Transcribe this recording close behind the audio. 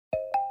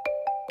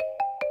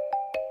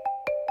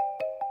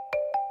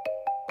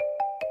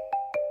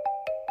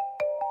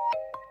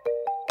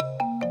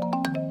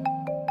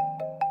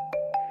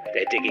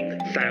They're digging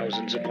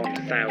thousands upon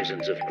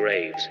thousands of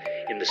graves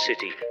in the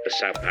city of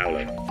Sao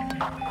Paulo.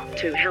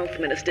 2 health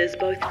ministers,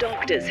 both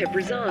doctors, have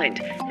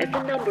resigned as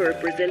the number of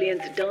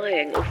Brazilians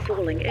dying or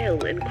falling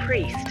ill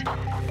increased.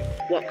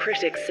 What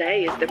critics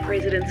say is the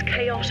president's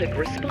chaotic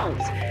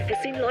response has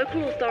seen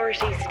local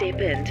authorities step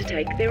in to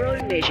take their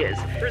own measures.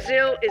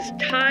 Brazil is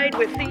tied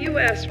with the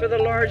U.S. for the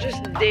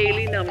largest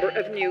daily number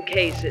of new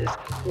cases,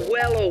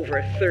 well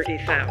over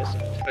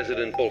 30,000.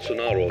 President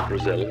Bolsonaro of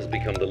Brazil has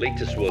become the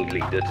latest world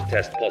leader to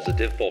test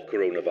positive for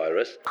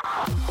coronavirus.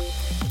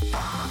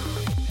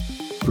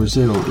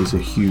 Brazil is a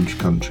huge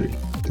country,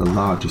 the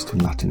largest in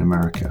Latin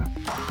America.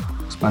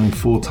 Spanning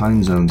 4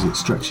 time zones, it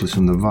stretches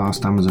from the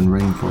vast Amazon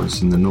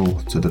rainforests in the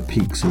north to the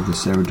peaks of the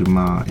Serra do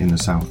Mar in the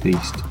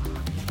southeast.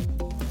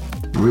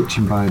 Rich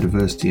in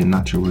biodiversity and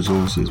natural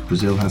resources,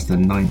 Brazil has the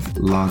 9th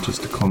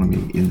largest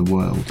economy in the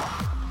world.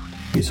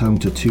 It's home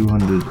to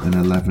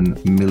 211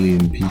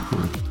 million people,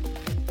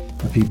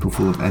 a people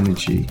full of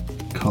energy,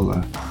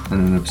 colour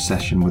and an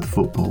obsession with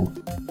football.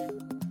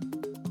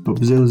 But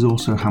Brazil is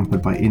also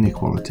hampered by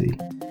inequality.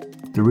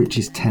 The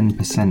richest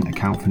 10%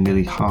 account for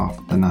nearly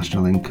half the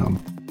national income.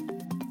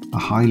 A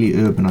highly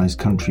urbanised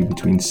country,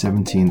 between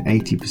 70 and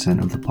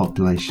 80% of the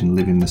population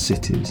live in the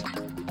cities,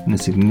 and a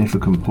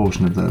significant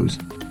portion of those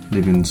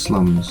live in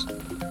slums,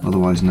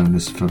 otherwise known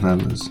as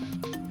favelas.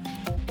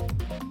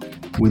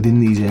 Within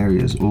these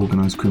areas,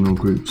 organised criminal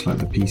groups like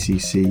the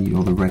PCC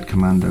or the Red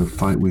Commando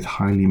fight with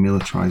highly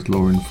militarised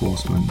law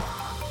enforcement,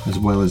 as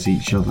well as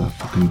each other,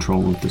 for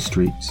control of the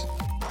streets.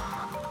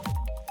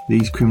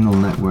 These criminal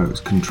networks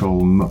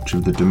control much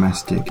of the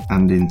domestic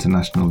and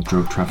international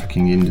drug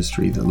trafficking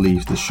industry that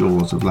leaves the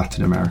shores of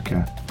Latin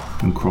America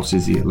and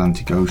crosses the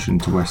Atlantic Ocean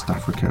to West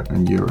Africa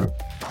and Europe.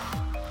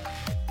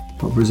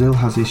 But Brazil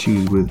has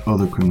issues with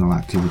other criminal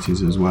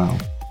activities as well: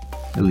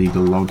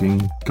 illegal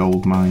logging,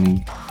 gold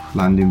mining,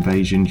 land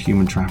invasion,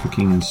 human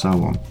trafficking and so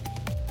on.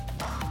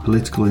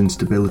 Political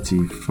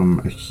instability from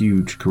a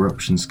huge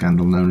corruption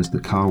scandal known as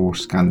the car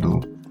wash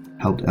scandal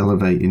helped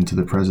elevate into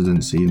the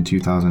presidency in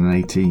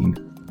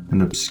 2018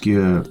 an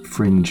obscure,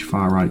 fringe,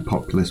 far-right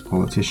populist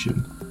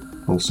politician,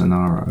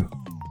 Bolsonaro.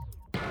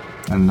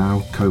 And now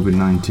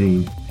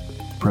COVID-19.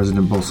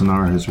 President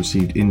Bolsonaro has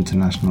received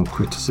international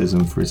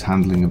criticism for his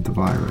handling of the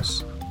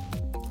virus.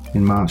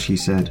 In March he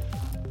said,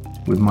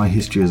 "With my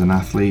history as an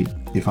athlete,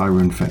 if I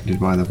were infected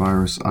by the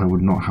virus, I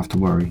would not have to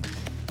worry.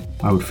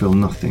 I would feel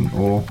nothing,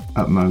 or,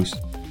 at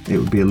most, it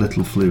would be a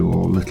little flu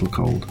or a little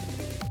cold."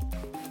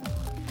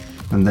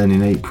 And then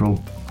in April,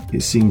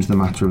 it seems the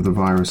matter of the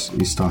virus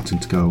is starting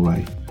to go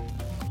away.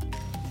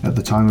 At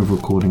the time of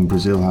recording,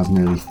 Brazil has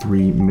nearly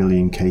 3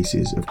 million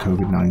cases of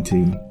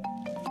COVID-19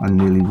 and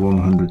nearly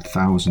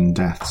 100,000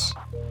 deaths.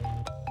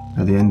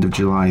 At the end of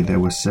July, there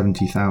were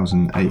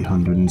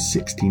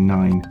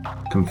 70,869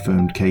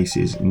 confirmed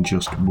cases in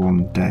just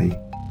one day.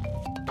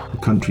 The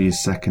country is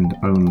second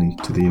only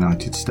to the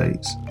United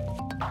States.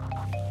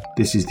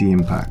 This is the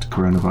impact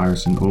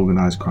coronavirus and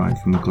organised crime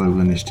from the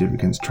Global Initiative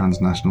Against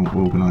Transnational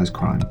Organised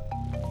Crime.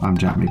 I'm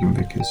Jack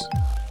Megan-Vickers.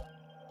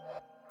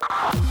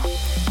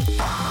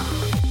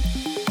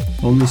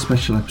 On this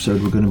special episode,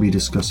 we're going to be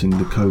discussing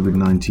the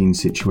COVID-19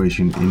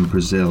 situation in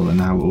Brazil and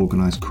how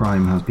organised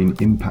crime has been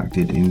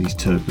impacted in these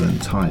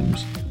turbulent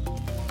times.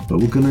 But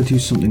we're going to do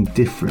something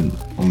different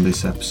on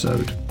this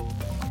episode.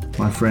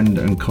 My friend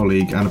and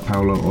colleague Ana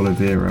Paula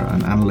Oliveira,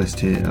 an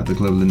analyst here at the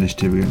Global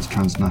Initiative Against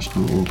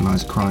Transnational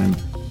Organised Crime,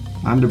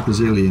 and a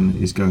Brazilian,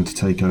 is going to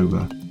take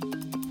over.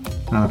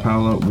 Ana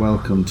Paula,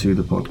 welcome to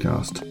the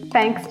podcast.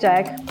 Thanks,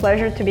 Jack.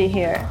 Pleasure to be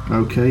here.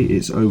 Okay,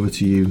 it's over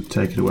to you.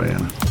 Take it away,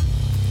 Ana.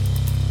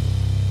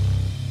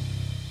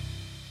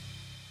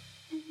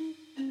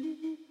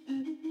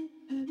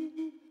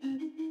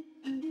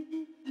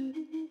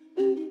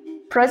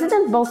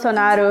 President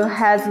Bolsonaro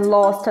has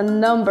lost a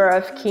number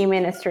of key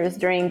ministers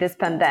during this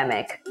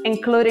pandemic,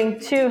 including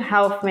 2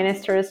 health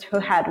ministers who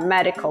had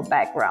medical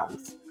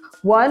backgrounds.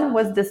 One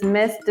was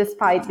dismissed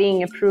despite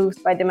being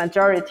approved by the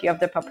majority of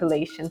the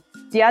population.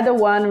 The other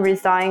one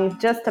resigned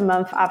just a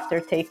month after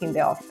taking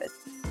the office.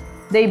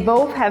 They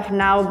both have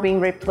now been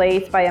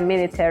replaced by a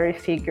military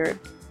figure.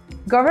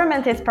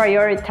 Government is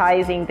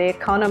prioritizing the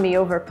economy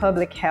over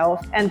public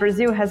health, and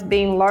Brazil has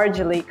been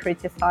largely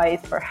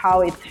criticized for how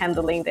it's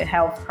handling the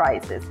health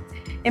crisis,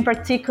 in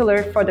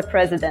particular for the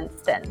president's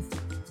stance.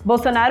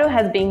 Bolsonaro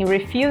has been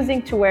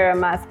refusing to wear a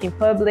mask in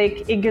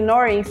public,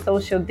 ignoring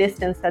social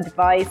distance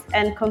advice,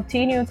 and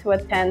continuing to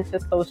attend to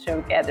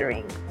social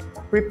gatherings.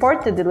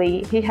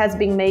 Reportedly, he has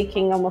been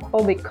making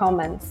homophobic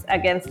comments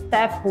against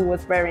staff who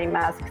was wearing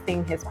masks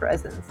in his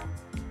presence.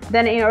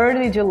 Then in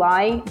early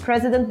July,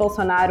 President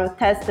Bolsonaro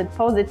tested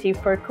positive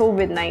for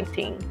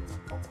COVID-19.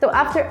 So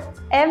after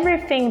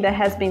everything that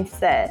has been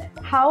said,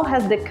 how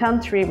has the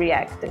country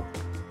reacted?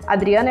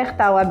 Adriana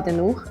Hertal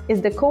Abdennour is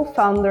the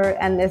co-founder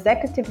and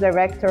executive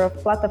director of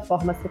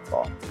Plataforma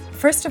Support.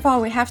 First of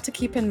all, we have to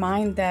keep in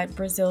mind that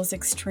Brazil's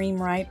extreme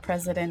right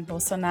president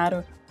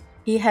Bolsonaro,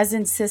 he has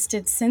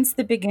insisted since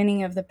the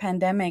beginning of the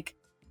pandemic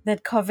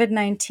that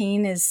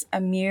COVID-19 is a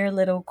mere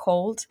little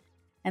cold,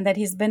 and that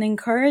he's been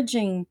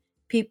encouraging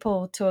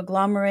people to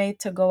agglomerate,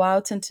 to go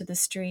out into the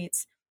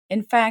streets.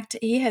 In fact,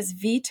 he has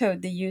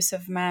vetoed the use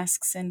of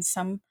masks in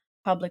some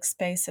public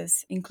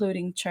spaces,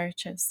 including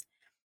churches.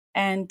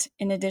 And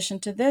in addition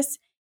to this,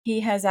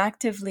 he has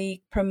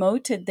actively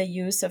promoted the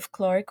use of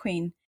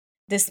chloroquine,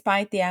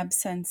 despite the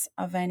absence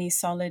of any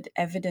solid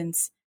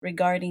evidence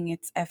regarding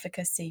its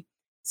efficacy.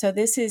 So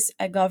this is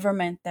a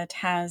government that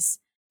has,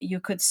 you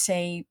could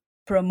say,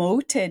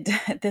 promoted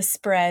the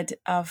spread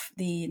of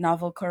the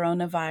novel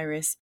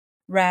coronavirus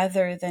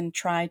rather than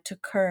try to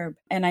curb.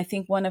 And I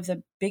think one of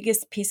the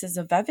biggest pieces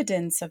of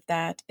evidence of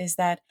that is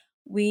that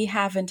we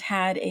haven't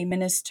had a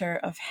minister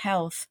of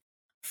health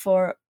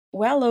for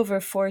well over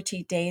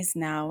 40 days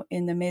now,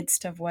 in the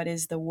midst of what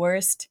is the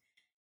worst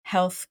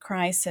health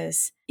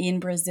crisis in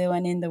Brazil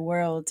and in the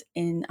world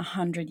in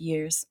 100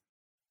 years.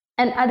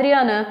 And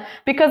Adriana,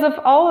 because of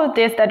all of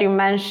this that you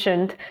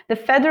mentioned, the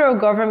federal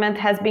government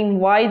has been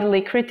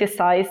widely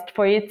criticized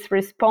for its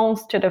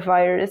response to the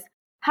virus.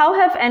 How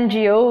have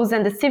NGOs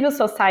and the civil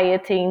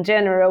society in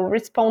general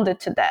responded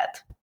to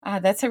that?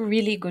 That's a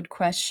really good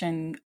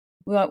question.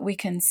 What we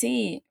can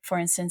see, for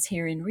instance,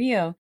 here in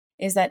Rio,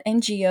 is that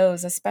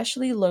NGOs,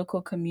 especially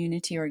local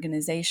community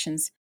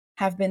organizations,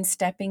 have been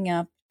stepping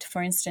up,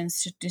 for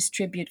instance, to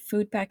distribute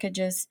food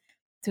packages,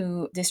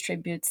 to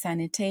distribute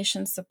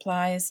sanitation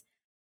supplies,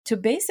 to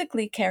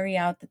basically carry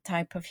out the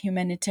type of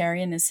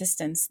humanitarian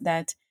assistance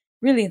that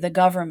really the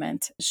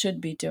government should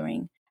be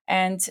doing.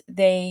 And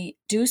they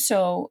do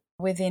so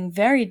within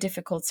very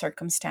difficult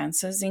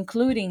circumstances,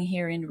 including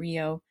here in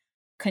Rio,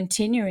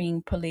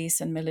 continuing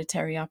police and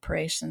military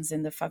operations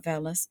in the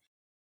favelas,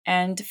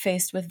 and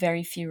faced with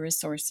very few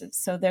resources.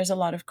 So there's a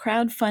lot of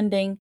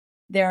crowdfunding.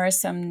 There are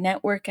some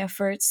network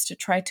efforts to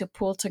try to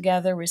pull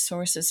together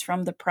resources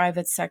from the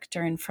private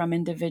sector and from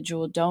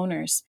individual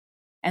donors.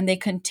 And they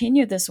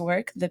continue this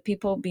work. The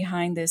people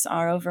behind this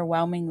are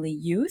overwhelmingly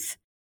youth.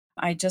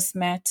 I just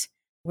met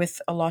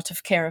with a lot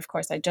of care, of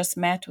course. I just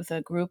met with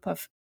a group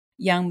of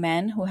young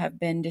men who have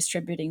been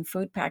distributing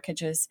food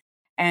packages.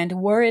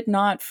 And were it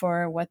not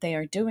for what they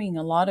are doing,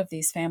 a lot of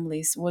these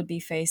families would be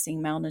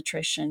facing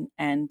malnutrition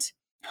and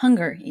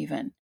hunger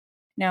even.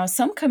 Now,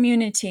 some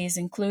communities,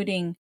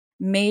 including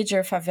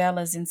major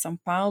favelas in São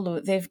Paulo,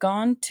 they've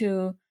gone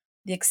to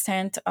the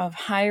extent of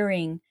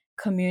hiring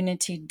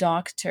community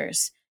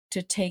doctors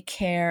to take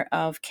care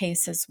of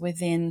cases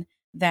within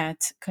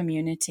that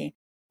community.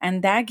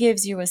 And that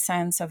gives you a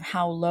sense of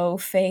how low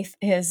faith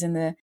is in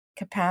the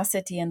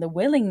capacity and the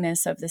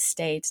willingness of the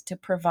state to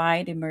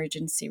provide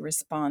emergency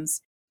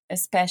response,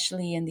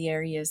 especially in the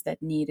areas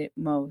that need it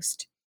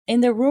most. In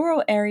the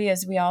rural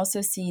areas, we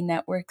also see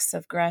networks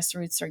of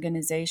grassroots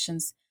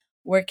organizations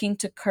working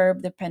to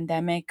curb the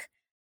pandemic,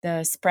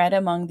 the spread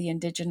among the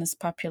indigenous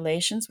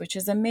populations, which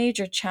is a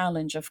major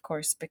challenge, of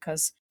course,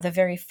 because the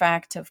very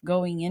fact of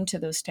going into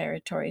those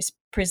territories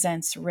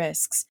presents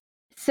risks.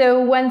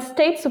 So when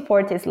state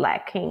support is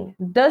lacking,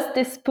 does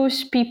this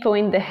push people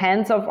in the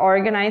hands of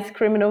organized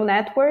criminal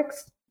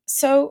networks?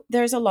 So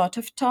there's a lot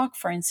of talk,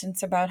 for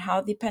instance, about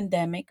how the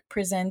pandemic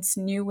presents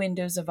new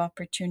windows of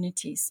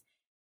opportunities.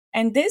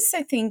 And this,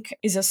 I think,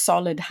 is a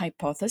solid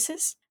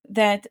hypothesis,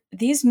 that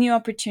these new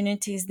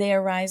opportunities, they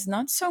arise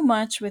not so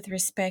much with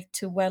respect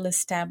to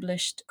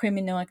well-established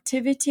criminal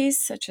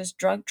activities, such as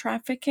drug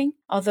trafficking,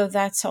 although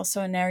that's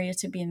also an area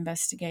to be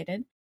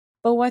investigated.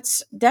 But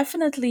what's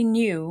definitely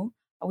new,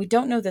 we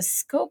don't know the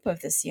scope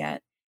of this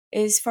yet,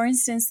 is, for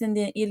instance, in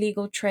the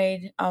illegal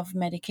trade of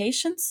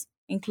medications,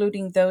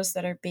 including those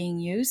that are being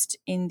used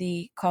in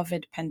the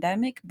COVID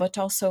pandemic, but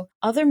also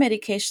other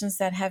medications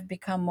that have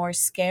become more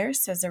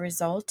scarce as a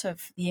result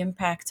of the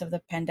impact of the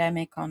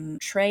pandemic on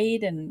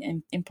trade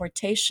and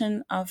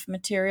importation of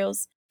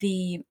materials.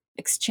 The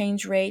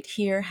exchange rate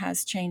here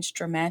has changed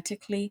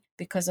dramatically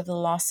because of the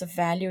loss of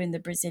value in the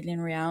Brazilian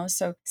real.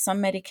 So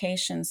some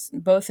medications,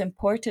 both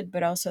imported,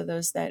 but also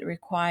those that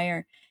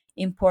require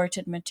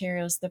imported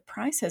materials, the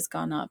price has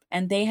gone up,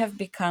 and they have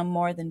become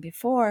more than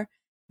before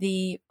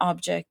the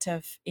object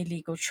of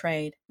illegal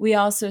trade. We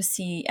also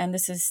see, and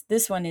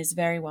this one is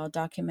very well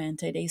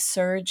documented, a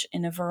surge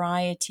in a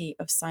variety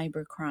of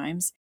cyber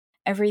crimes,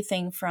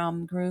 everything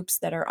from groups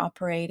that are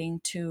operating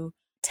to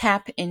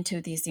tap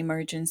into these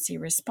emergency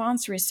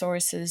response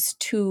resources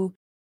to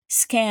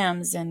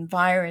scams and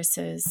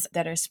viruses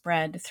that are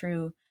spread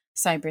through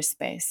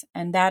cyberspace.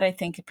 And that, I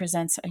think, it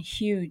presents a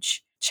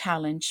huge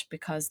challenge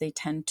because they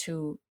tend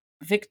to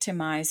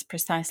victimize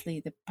precisely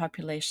the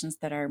populations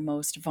that are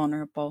most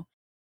vulnerable.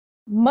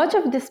 Much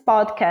of this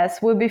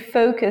podcast will be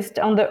focused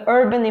on the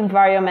urban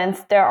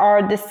environments that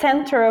are the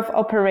center of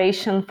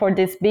operation for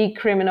these big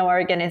criminal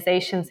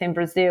organizations in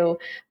Brazil.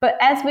 But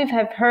as we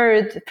have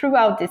heard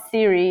throughout this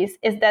series,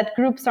 is that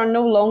groups are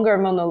no longer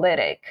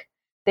monolithic.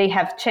 They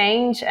have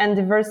changed and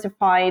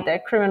diversified their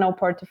criminal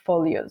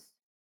portfolios.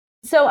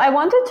 So I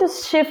wanted to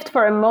shift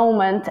for a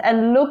moment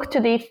and look to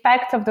the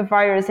effect of the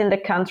virus in the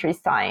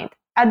countryside.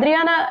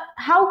 Adriana,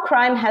 how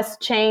crime has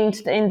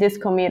changed in these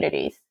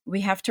communities?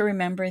 We have to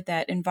remember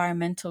that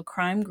environmental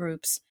crime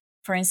groups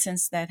for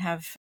instance, that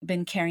have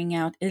been carrying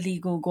out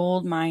illegal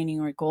gold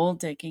mining or gold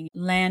digging,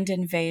 land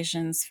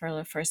invasions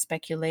for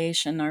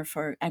speculation or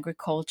for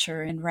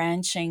agriculture and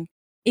ranching,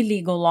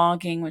 illegal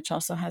logging, which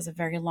also has a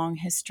very long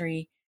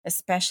history,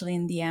 especially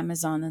in the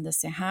Amazon and the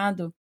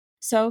Cerrado.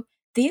 So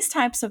these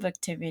types of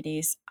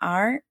activities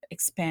are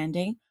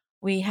expanding.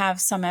 We have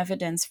some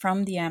evidence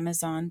from the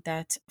Amazon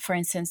that, for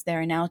instance,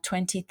 there are now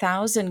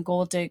 20,000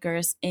 gold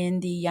diggers in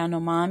the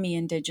Yanomami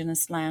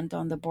indigenous land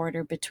on the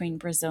border between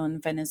Brazil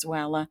and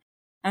Venezuela.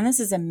 And this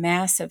is a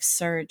massive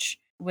surge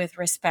with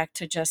respect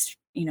to just,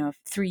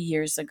 3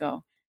 years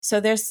ago. So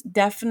there's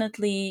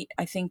definitely,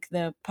 I think,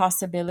 the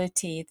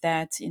possibility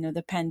that,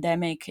 the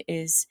pandemic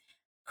is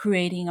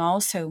creating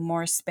also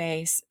more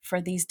space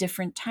for these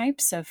different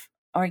types of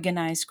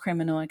organized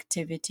criminal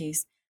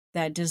activities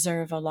that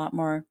deserve a lot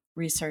more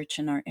research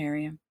in our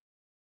area.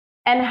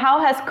 And how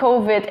has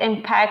COVID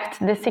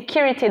impacted the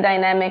security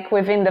dynamic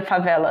within the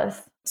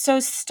favelas?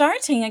 So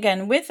starting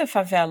again with the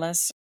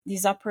favelas,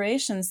 these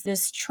operations,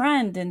 this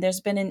trend, and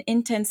there's been an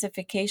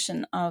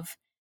intensification of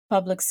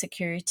public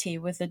security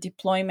with the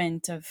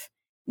deployment of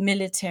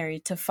military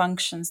to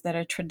functions that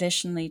are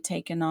traditionally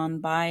taken on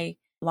by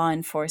law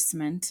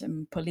enforcement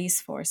and police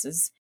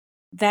forces.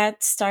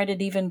 That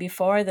started even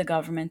before the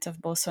government of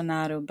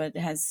Bolsonaro, but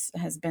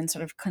has been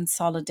sort of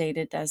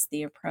consolidated as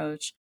the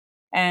approach.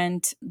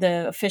 And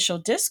the official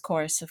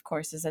discourse, of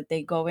course, is that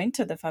they go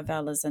into the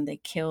favelas and they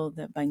kill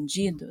the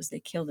bandidos, they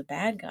kill the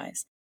bad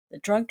guys, the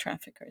drug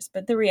traffickers.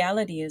 But the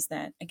reality is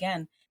that,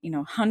 again,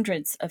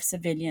 hundreds of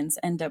civilians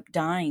end up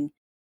dying,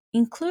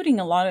 including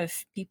a lot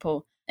of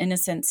people,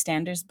 innocent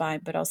standers-by,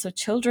 but also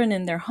children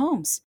in their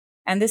homes.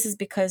 And this is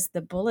because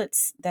the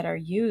bullets that are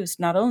used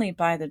not only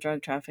by the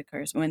drug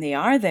traffickers when they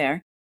are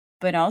there,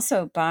 but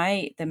also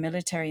by the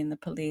military and the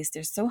police,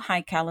 they're so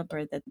high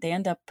caliber that they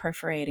end up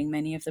perforating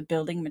many of the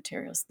building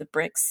materials, the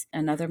bricks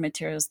and other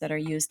materials that are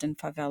used in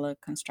favela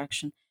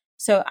construction.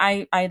 So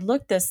I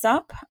looked this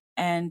up,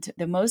 and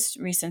the most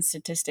recent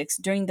statistics,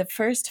 during the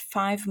first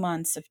 5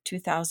 months of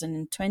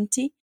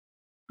 2020,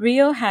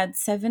 Rio had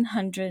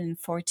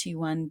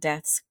 741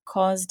 deaths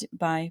caused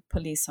by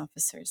police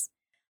officers.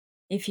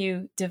 If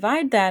you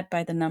divide that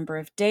by the number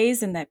of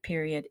days in that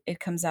period, it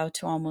comes out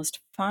to almost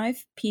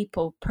 5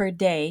 people per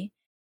day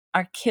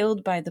are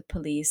killed by the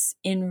police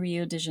in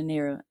Rio de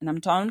Janeiro. And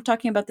I'm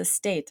talking about the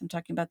state, I'm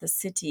talking about the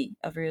city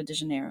of Rio de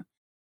Janeiro.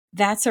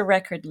 That's a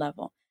record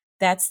level.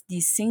 That's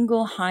the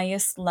single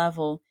highest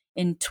level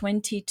in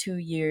 22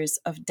 years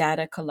of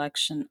data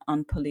collection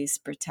on police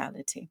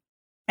brutality.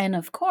 And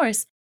of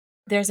course,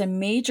 there's a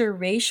major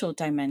racial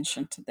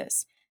dimension to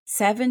this.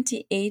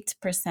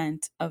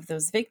 78% of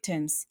those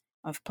victims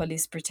of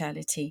police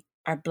brutality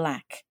are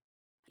Black.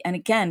 And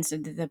again, so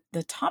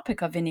the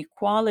topic of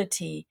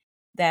inequality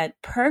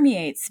that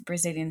permeates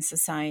Brazilian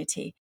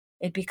society,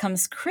 it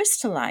becomes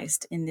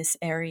crystallized in this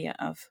area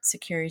of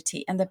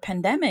security. And the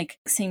pandemic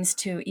seems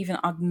to even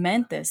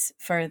augment this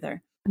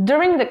further.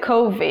 During the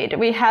COVID,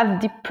 we have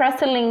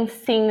depressingly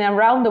seen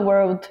around the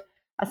world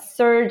a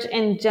surge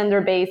in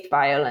gender-based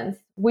violence,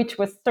 which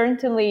was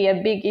certainly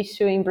a big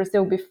issue in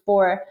Brazil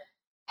before.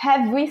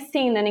 Have we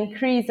seen an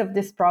increase of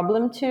this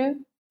problem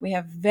too? We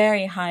have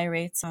very high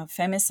rates of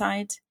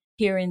femicide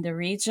here in the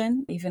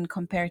region, even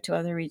compared to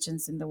other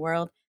regions in the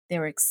world. They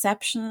were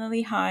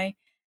exceptionally high,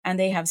 and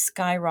they have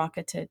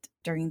skyrocketed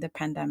during the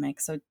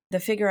pandemic. So the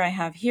figure I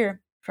have here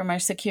from our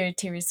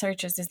security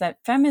researchers is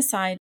that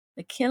femicide,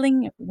 the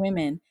killing of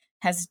women,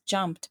 has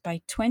jumped by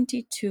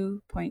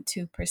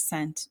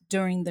 22.2%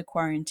 during the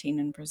quarantine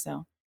in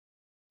Brazil.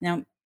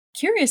 Now,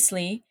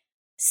 curiously,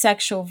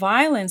 sexual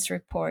violence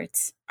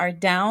reports are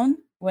down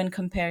when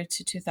compared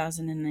to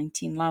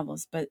 2019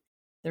 levels. But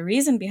the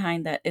reason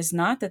behind that is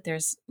not that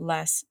there's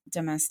less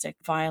domestic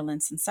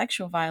violence and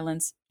sexual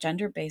violence,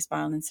 gender-based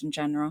violence in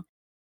general.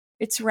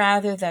 It's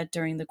rather that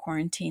during the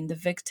quarantine, the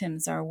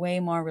victims are way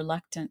more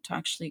reluctant to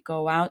actually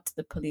go out to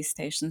the police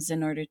stations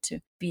in order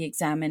to be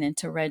examined and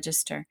to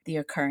register the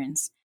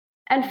occurrence.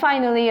 And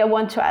finally, I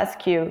want to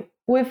ask you,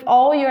 with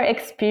all your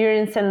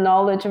experience and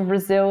knowledge of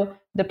Brazil,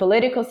 the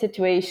political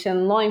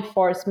situation, law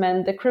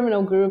enforcement, the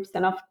criminal groups,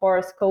 and of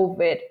course,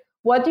 COVID,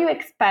 what do you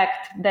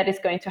expect that is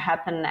going to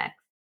happen next?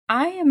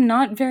 I am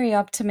not very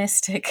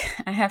optimistic,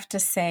 I have to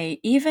say,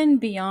 even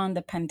beyond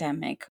the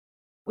pandemic.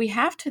 We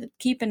have to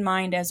keep in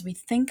mind as we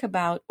think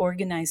about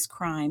organized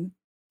crime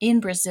in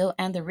Brazil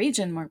and the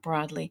region more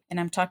broadly, and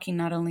I'm talking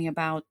not only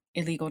about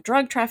illegal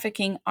drug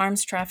trafficking,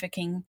 arms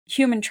trafficking,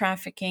 human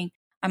trafficking,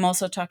 I'm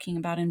also talking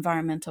about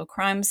environmental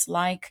crimes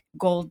like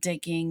gold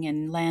digging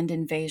and land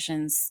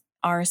invasions,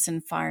 arson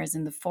fires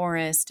in the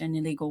forest and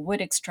illegal wood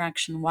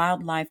extraction,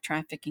 wildlife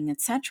trafficking,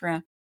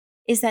 etc.,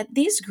 is that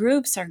these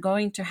groups are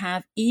going to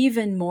have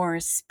even more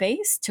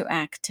space to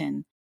act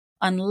in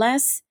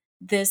unless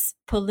this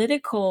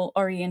political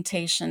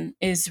orientation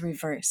is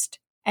reversed.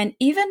 And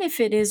even if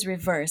it is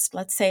reversed,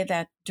 let's say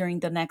that during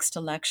the next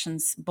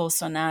elections,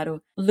 Bolsonaro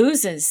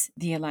loses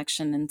the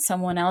election and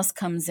someone else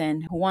comes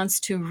in who wants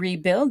to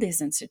rebuild these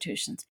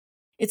institutions,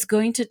 it's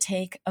going to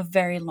take a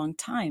very long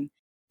time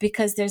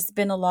because there's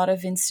been a lot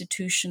of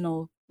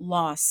institutional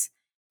loss,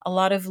 a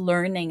lot of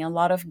learning, a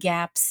lot of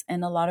gaps,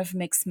 and a lot of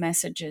mixed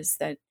messages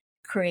that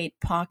create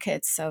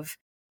pockets of,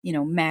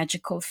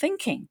 magical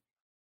thinking.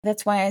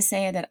 That's why I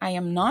say that I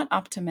am not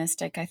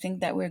optimistic. I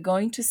think that we're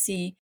going to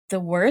see the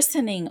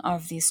worsening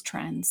of these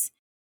trends,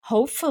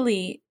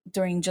 hopefully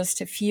during just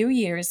a few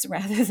years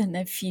rather than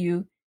a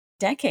few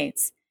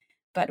decades.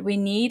 But we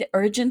need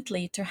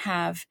urgently to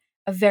have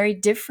a very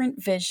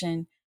different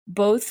vision,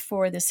 both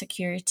for the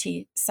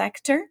security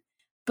sector,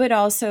 but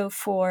also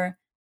for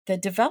the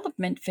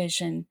development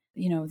vision,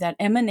 that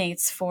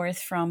emanates forth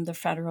from the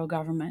federal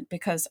government.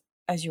 Because,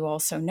 as you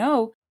also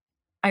know,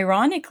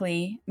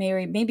 ironically,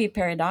 maybe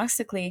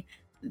paradoxically,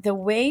 the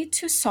way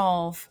to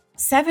solve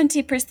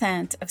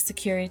 70% of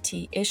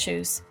security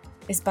issues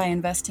is by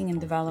investing in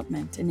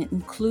development, in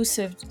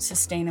inclusive,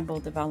 sustainable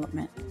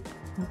development.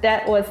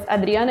 That was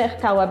Adriana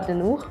Ertal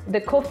Abdenour,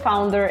 the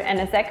co-founder and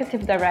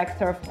executive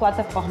director of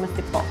Plataforma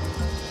Cipó.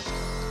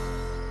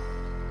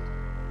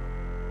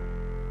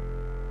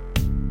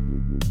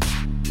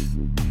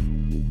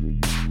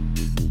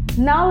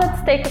 Now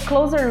let's take a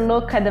closer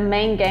look at the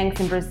main gangs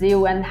in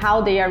Brazil and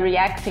how they are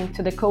reacting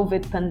to the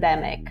COVID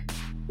pandemic.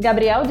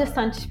 Gabriel de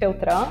Santos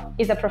Feltran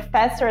is a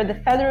professor at the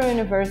Federal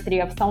University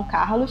of São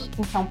Carlos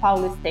in São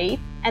Paulo State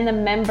and a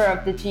member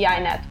of the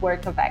GI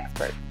network of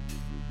experts.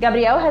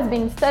 Gabriel has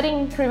been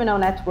studying criminal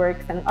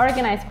networks and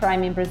organized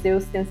crime in Brazil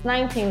since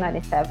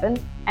 1997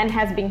 and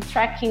has been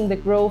tracking the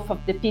growth of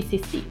the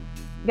PCC.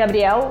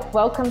 Gabriel,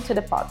 welcome to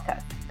the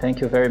podcast.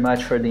 Thank you very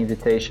much for the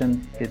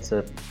invitation. It's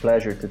a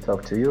pleasure to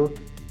talk to you.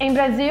 In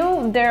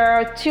Brazil, there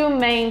are two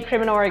main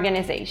criminal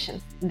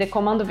organizations, the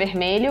Comando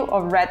Vermelho,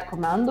 or Red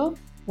Commando,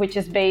 which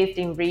is based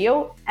in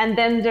Rio, and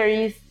then there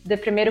is the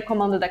Primeiro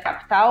Comando da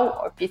Capital,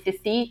 or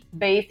PCC,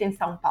 based in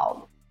São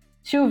Paulo.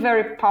 Two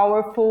very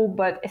powerful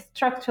but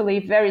structurally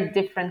very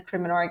different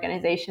criminal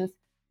organizations.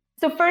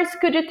 So first,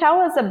 could you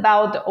tell us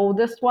about the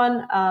oldest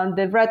one,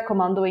 the Red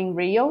Commando in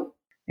Rio?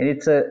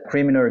 It's a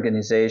criminal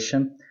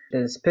organization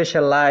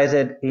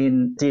specialized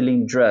in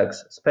dealing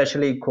drugs,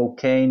 especially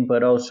cocaine,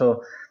 but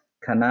also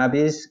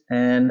cannabis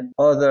and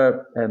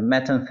other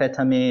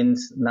methamphetamines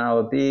now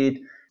a bit,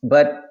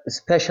 but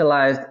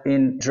specialized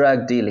in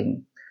drug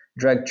dealing,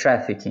 drug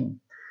trafficking.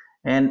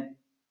 And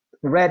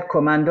Red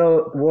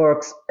Commando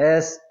works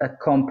as a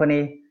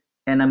company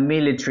and a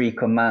military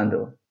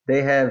commando.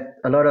 They have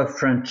a lot of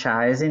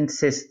franchising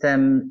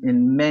system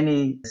in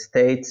many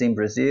states in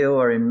Brazil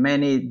or in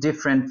many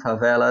different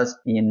favelas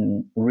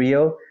in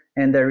Rio.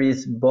 And there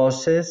is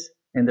bosses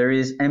and there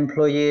is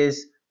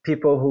employees,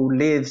 people who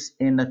lives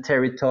in a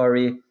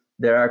territory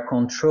that are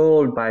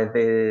controlled by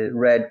the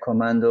Red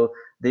Commando.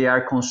 They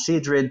are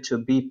considered to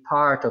be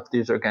part of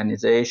this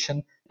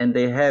organization and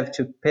they have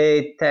to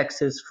pay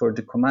taxes for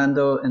the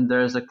commando, and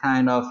there's a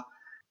kind of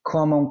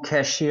common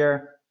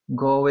cashier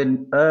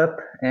going up,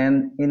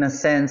 and in a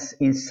sense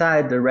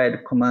inside the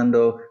Red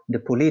Commando the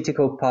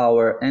political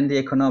power and the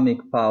economic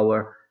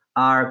power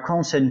are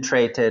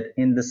concentrated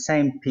in the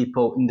same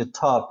people in the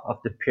top of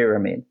the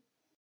pyramid.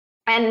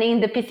 And in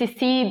the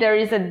PCC, there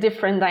is a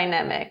different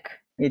dynamic.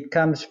 It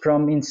comes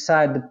from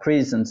inside the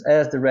prisons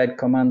as the Red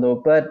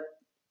Commando, but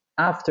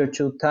after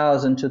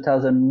 2000,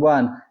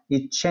 2001,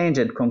 it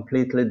changed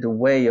completely the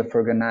way of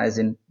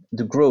organizing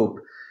the group.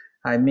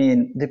 I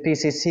mean, the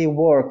PCC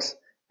works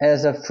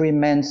as a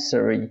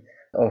freemasonry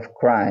of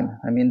crime.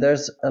 I mean,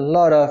 there's a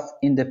lot of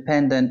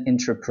independent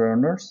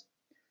entrepreneurs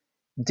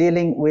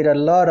dealing with a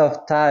lot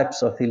of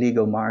types of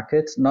illegal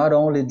markets, not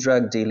only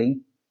drug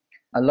dealing,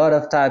 a lot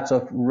of types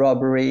of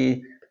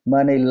robbery,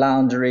 money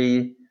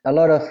laundering, a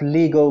lot of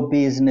legal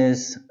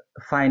business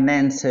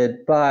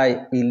financed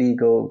by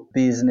illegal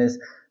business.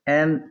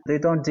 And they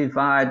don't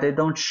divide, they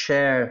don't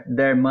share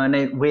their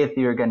money with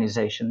the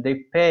organization. They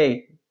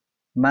pay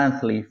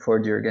monthly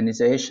for the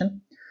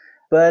organization,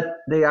 but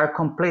they are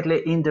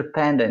completely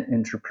independent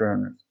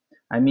entrepreneurs.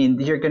 I mean,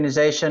 the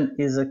organization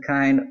is a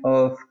kind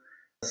of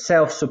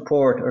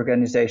self-support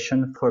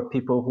organization for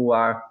people who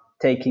are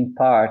taking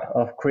part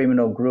of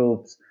criminal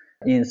groups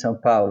in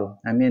São Paulo.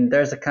 I mean,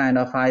 there's a kind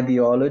of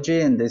ideology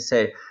and they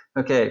say,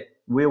 okay,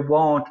 we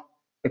won't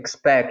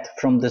expect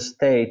from the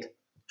state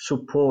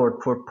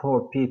support for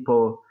poor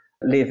people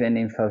living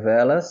in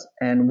favelas,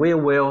 and we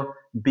will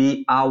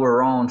be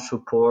our own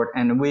support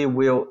and we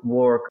will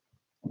work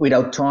with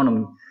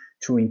autonomy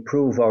to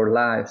improve our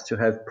lives, to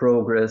have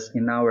progress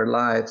in our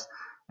lives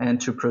and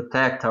to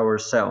protect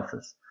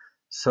ourselves.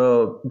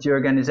 So the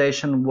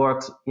organization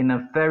works in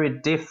a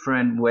very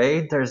different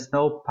way. There's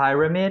no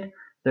pyramid,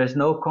 there's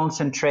no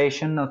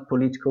concentration of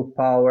political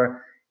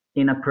power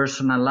in a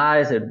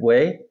personalized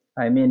way.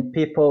 I mean,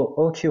 people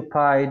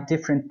occupy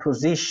different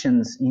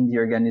positions in the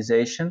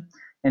organization,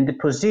 and the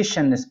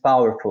position is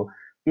powerful.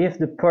 If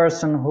the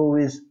person who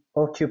is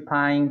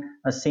occupying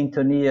a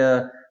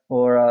sintonia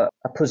or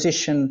a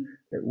position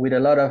with a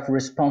lot of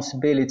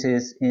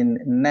responsibilities in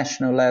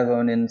national level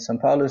and in São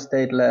Paulo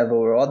state level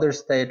or other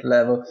state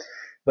level,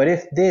 but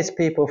if these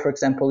people, for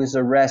example, is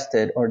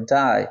arrested or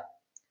die,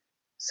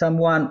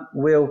 someone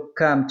will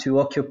come to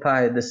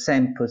occupy the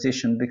same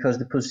position, because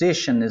the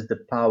position is the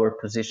power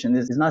position.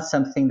 It's not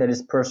something that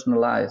is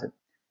personalized.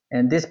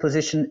 And this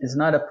position is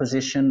not a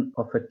position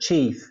of a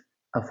chief,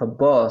 of a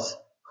boss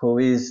who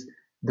is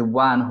the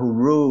one who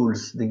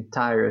rules the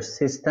entire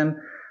system,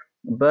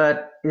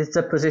 but it's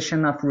a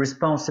position of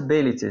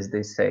responsibilities,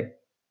 they say.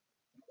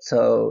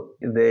 So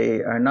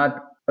they are not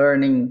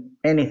earning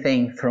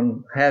anything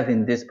from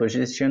having this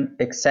position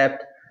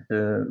except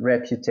the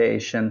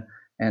reputation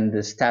and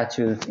the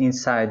status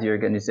inside the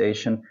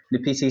organization. The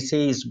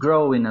PCC is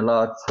growing a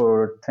lot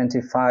for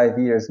 25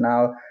 years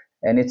now,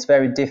 and it's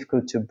very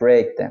difficult to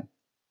break them.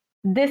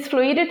 This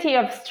fluidity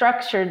of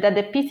structure that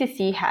the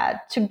PCC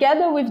had,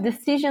 together with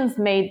decisions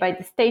made by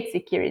the state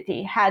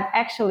security, had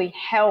actually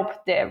helped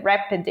the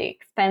rapid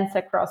expanse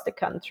across the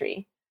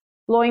country.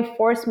 Law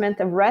enforcement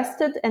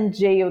arrested and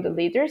jailed the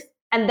leaders,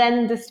 and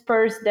then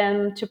dispersed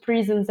them to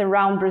prisons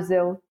around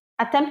Brazil,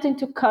 attempting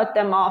to cut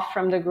them off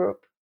from the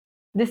group.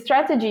 The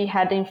strategy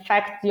had in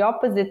fact the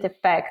opposite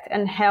effect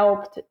and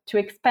helped to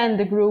expand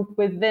the group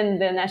within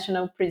the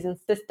national prison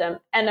system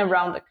and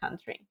around the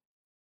country.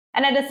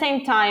 And at the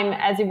same time,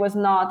 as it was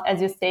not,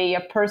 as you say,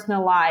 a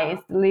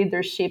personalized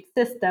leadership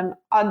system,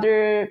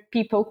 other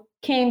people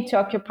came to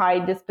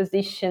occupy these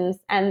positions,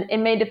 and it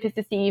made the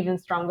PCC even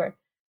stronger.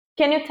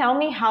 Can you tell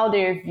me how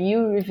they're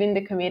viewed within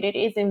the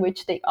communities in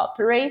which they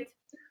operate?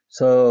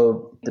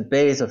 So the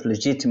base of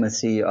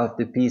legitimacy of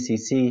the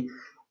PCC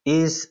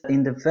is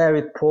in the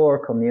very poor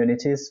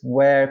communities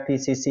where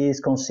PCC is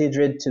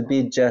considered to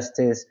be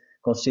justice,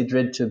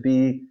 considered to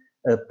be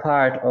a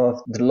part of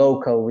the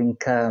local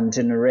income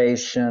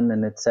generation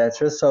and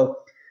etc. So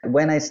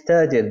when I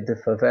studied the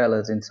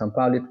favelas in São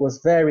Paulo, it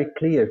was very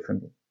clear for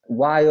me.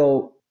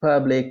 While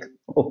public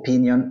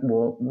opinion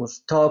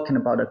was talking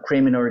about a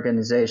criminal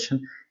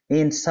organization,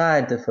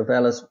 inside the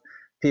favelas,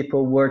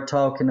 people were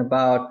talking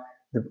about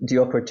the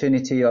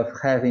opportunity of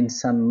having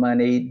some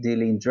money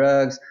dealing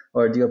drugs,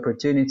 or the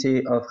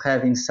opportunity of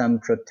having some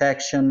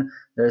protection.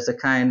 There's a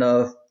kind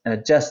of a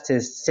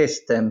justice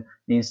system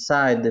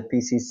inside the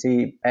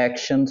PCC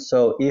action.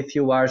 So if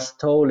you are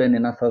stolen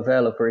in a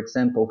favela, for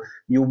example,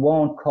 you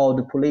won't call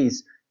the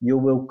police. You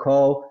will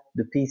call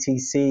the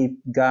PCC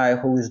guy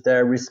who is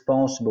there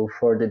responsible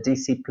for the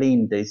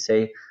discipline, they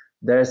say.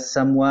 There's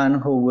someone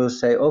who will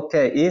say,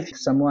 okay, if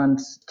someone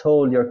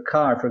stole your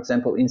car, for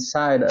example,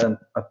 inside a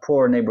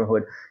poor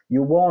neighborhood,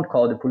 you won't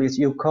call the police,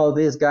 you call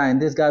this guy, and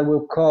this guy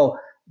will call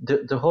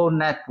the whole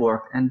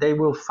network, and they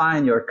will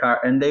find your car,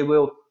 and they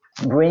will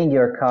bring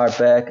your car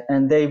back,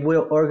 and they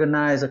will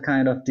organize a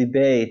kind of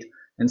debate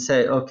and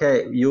say,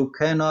 okay, you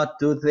cannot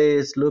do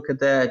this, look at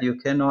that, you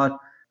cannot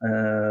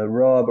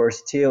rob or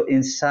steal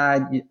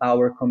inside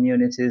our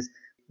communities.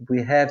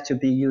 We have to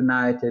be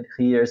united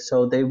here.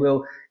 So they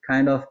will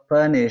kind of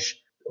punish,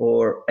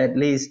 or at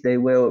least they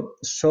will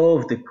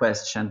solve the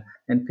question.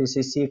 And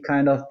PCC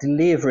kind of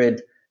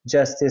delivered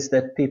justice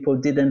that people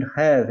didn't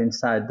have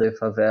inside the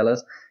favelas,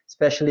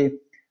 especially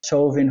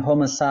solving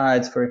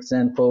homicides, for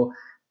example,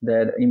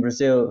 that in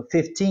Brazil,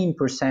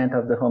 15%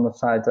 of the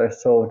homicides are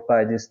solved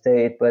by the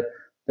state, but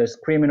there's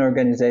criminal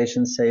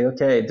organizations say,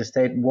 okay, the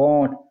state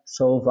won't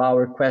solve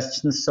our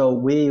questions, so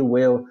we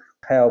will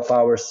help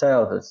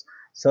ourselves.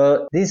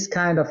 So this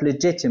kind of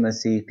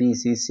legitimacy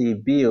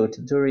PCC built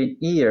during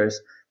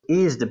years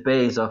is the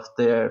base of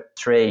their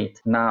trade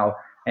now.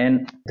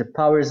 And the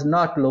power is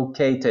not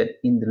located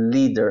in the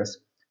leaders.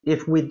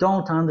 If we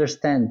don't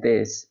understand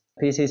this,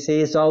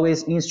 PCC is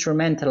always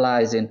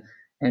instrumentalizing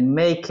and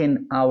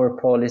making our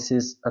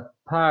policies a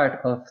part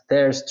of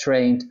their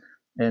strength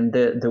and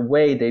the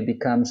way they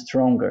become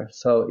stronger.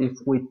 So if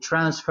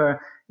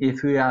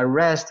we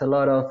arrest a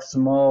lot of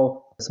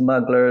small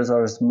smugglers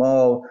or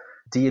small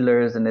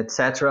dealers and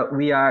etc.,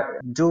 we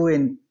are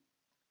doing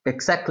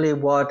exactly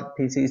what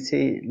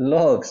PCC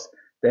loves.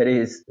 That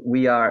is,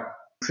 we are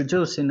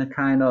producing a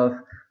kind of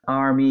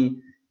army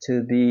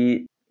to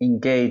be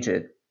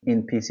engaged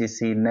in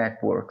PCC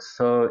networks.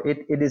 So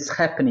it is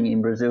happening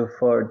in Brazil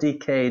for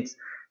decades,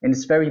 and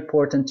it's very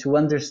important to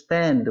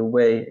understand the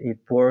way it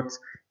works.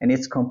 And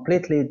it's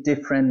completely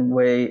different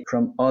way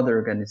from other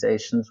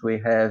organizations we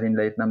have in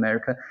Latin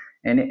America.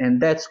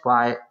 And that's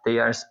why they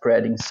are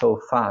spreading so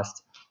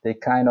fast. They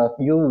kind of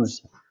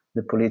use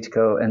the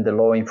political and the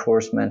law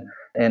enforcement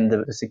and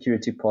the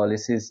security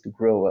policies to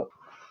grow up.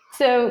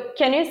 So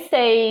can you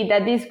say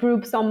that these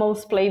groups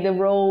almost play the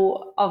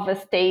role of a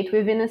state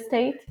within a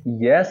state?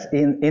 Yes,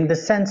 in the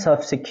sense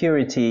of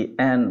security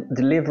and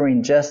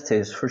delivering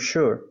justice, for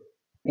sure.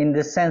 In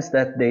the sense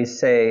that they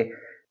say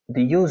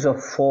the use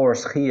of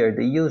force here,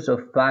 the use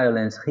of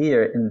violence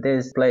here in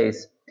this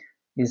place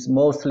is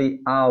mostly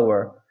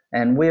our,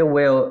 and we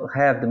will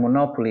have the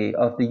monopoly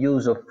of the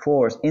use of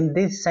force. In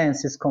this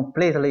sense, it's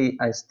completely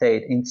a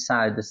state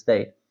inside the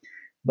state.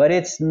 But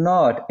it's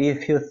not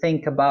if you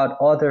think about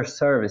other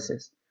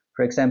services.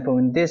 For example,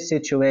 in this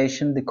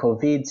situation, the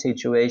COVID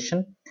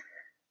situation,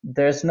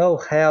 there's no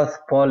health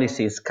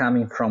policies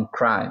coming from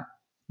crime.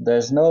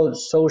 There's no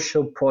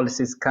social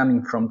policies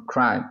coming from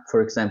crime,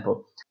 for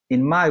example.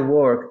 in my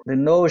work, the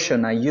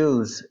notion I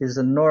use is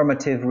a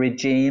normative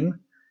regime,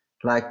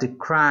 like the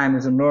crime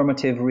is a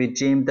normative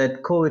regime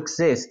that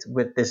coexists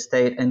with the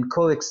state and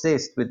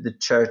coexists with the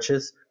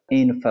churches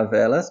in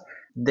favelas.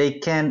 They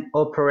can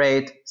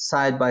operate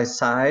side by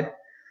side.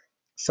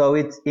 So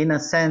it's, in a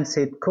sense,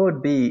 it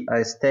could be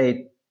a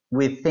state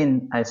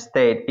within a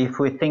state if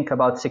we think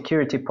about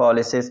security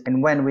policies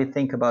and when we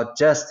think about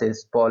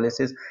justice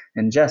policies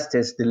and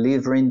justice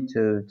delivering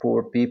to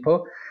poor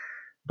people.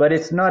 But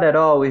it's not at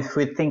all if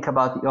we think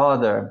about the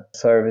other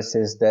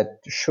services that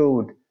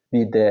should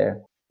be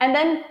there. And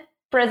then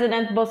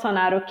President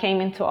Bolsonaro came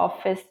into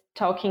office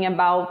talking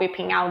about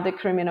whipping out the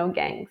criminal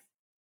gangs.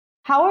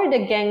 How are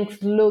the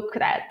gangs looked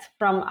at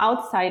from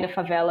outside the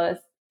favelas?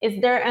 Is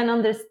there an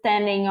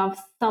understanding of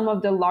some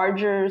of the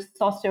larger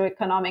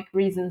socioeconomic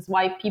reasons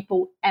why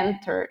people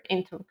enter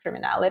into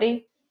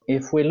criminality?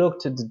 If we look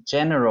to the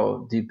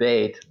general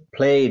debate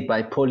played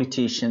by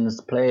politicians,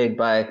 played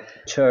by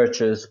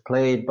churches,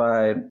 played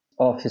by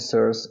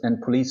officers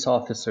and police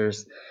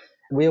officers,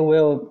 we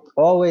will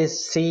always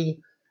see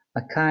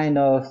a kind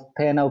of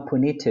penal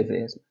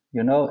punitivism,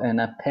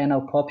 and a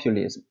penal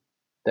populism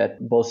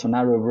that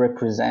Bolsonaro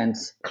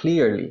represents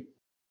clearly.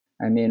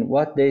 I mean,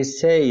 what they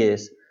say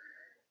is,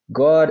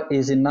 God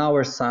is in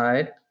our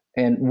side,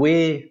 and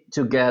we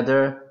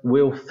together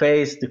will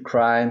face the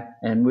crime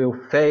and will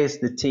face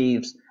the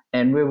thieves,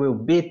 and we will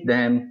beat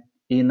them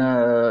in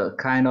a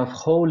kind of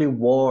holy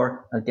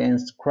war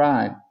against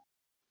crime.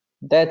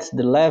 That's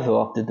the level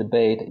of the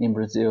debate in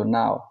Brazil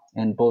now.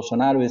 And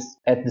Bolsonaro is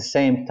at the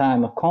same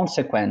time a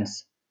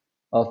consequence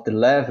of the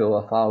level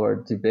of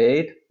our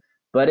debate,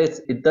 but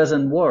it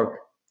doesn't work.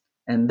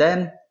 And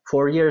then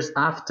 4 years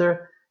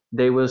after,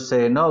 they will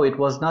say, no, it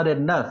was not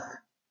enough.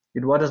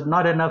 It was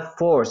not enough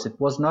force. It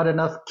was not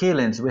enough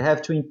killings. We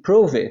have to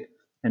improve it,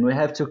 and we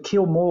have to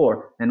kill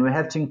more, and we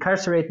have to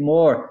incarcerate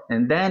more,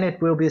 and then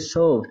it will be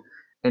solved.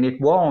 And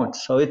it won't.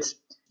 So it's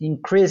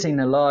increasing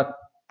a lot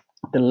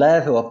the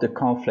level of the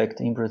conflict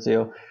in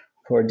Brazil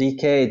for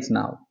decades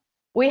now.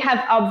 We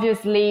have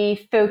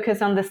obviously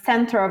focused on the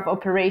center of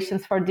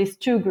operations for these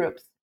two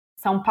groups,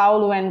 São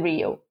Paulo and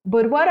Rio.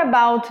 But what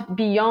about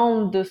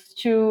beyond those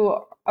two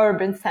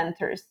urban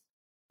centers?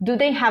 Do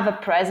they have a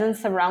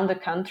presence around the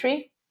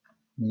country?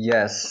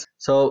 Yes.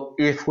 So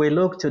if we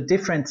look to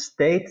different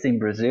states in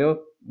Brazil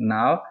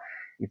now,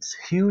 it's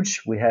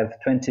huge. We have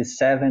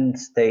 27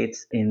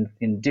 states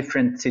in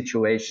different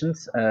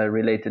situations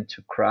related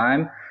to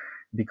crime,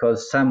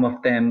 because some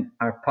of them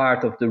are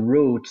part of the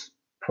routes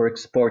for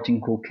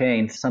exporting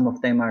cocaine. Some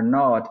of them are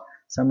not.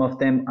 Some of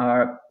them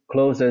are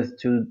closest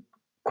to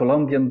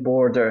Colombian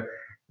border.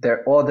 There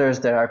are others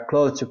that are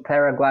close to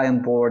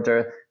Paraguayan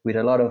border with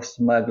a lot of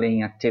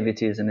smuggling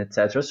activities and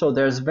etc. So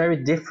there's very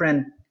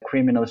different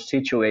criminal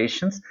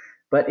situations,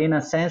 but in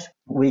a sense,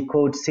 we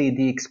could see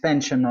the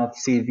expansion of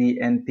CV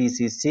and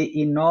PCC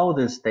in all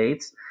the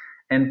states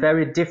and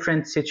very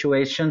different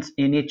situations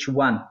in each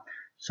one.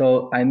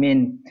 So, I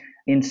mean,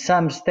 in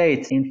some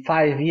states, in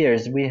 5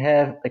 years, we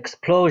have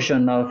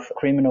explosion of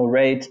criminal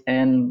rates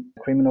and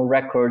criminal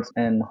records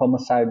and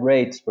homicide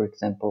rates, for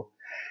example.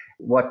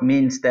 What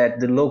means that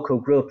the local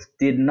groups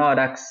did not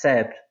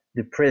accept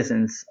the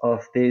presence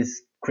of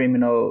these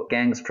criminal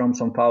gangs from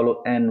São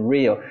Paulo and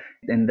Rio,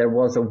 and there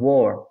was a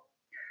war.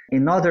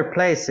 In other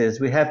places,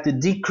 we have the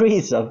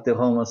decrease of the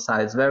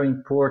homicides, very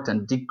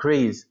important,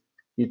 decrease.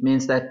 It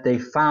means that they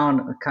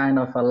found a kind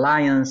of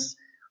alliance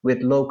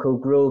with local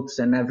groups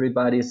and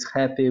everybody's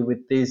happy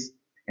with this,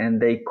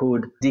 and they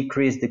could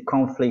decrease the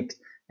conflict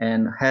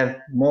and have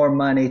more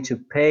money to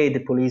pay the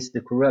police,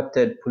 the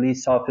corrupted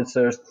police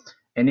officers,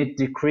 and it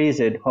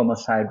decreased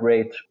homicide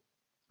rate.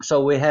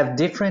 So we have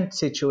different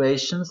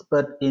situations,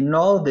 but in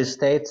all the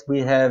states we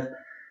have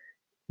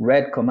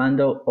Red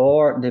Commando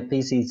or the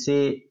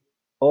PCC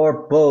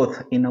or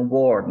both in a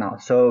war now.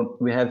 So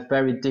we have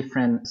very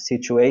different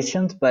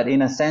situations, but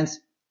in a sense,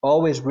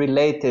 always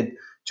related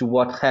to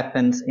what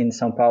happens in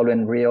São Paulo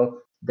and Rio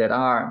that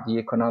are the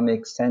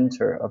economic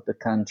center of the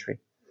country.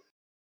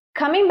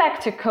 Coming back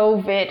to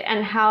COVID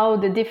and how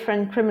the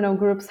different criminal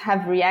groups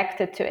have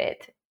reacted to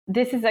it,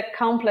 this is a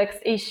complex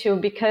issue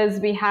because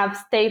we have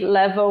state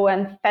level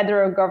and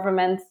federal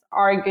governments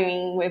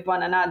arguing with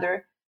one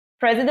another.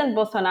 President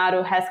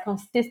Bolsonaro has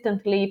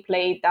consistently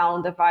played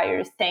down the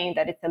virus, saying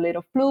that it's a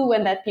little flu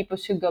and that people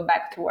should go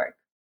back to work.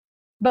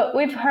 But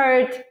we've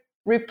heard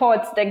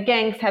reports that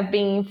gangs have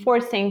been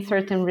enforcing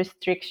certain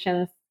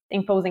restrictions,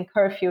 imposing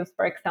curfews,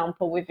 for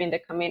example, within the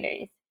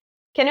communities.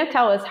 Can you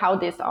tell us how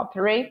this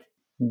operates?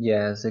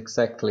 Yes,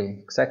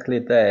 exactly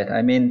that.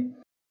 I mean,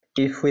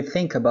 if we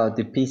think about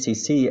the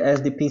PCC,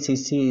 as the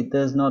PCC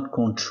does not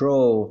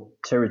control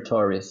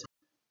territories,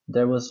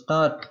 there was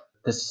not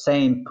the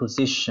same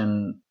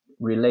position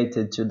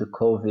related to the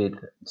COVID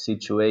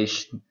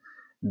situation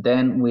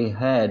than we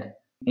had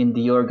in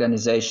the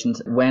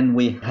organizations when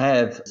we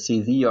have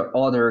CV or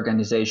other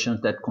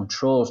organizations that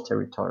controls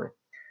territory.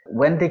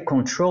 When they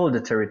control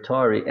the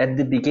territory, at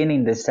the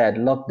beginning they said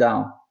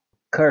lockdown,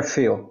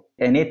 curfew,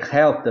 and it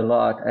helped a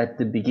lot at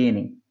the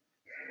beginning.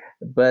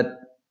 But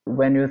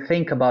When you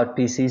think about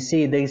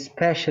PCC, they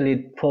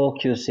especially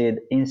focus it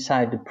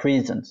inside the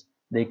prisons.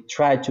 They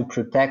try to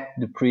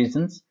protect the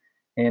prisons,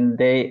 and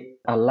they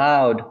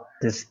allowed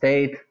the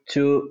state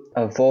to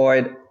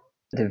avoid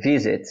the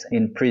visits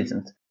in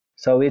prisons.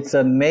 So it's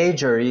a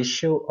major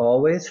issue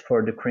always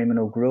for the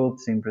criminal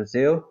groups in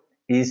Brazil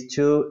is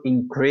to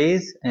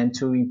increase and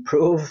to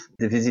improve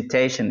the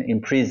visitation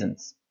in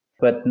prisons.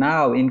 But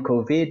now in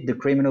COVID, the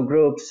criminal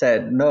group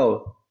said,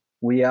 no,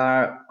 we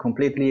are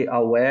completely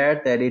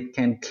aware that it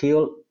can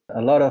kill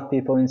a lot of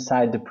people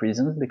inside the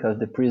prisons because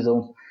the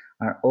prisons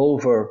are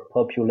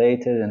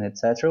overpopulated and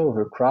etc.,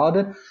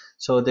 overcrowded.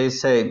 So they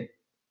say,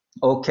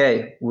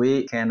 okay,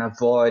 we can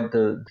avoid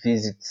the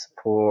visits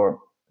for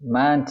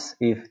months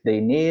if they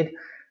need,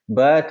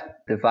 but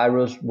the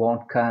virus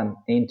won't come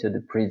into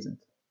the prisons.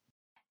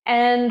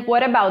 And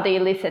what about the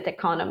illicit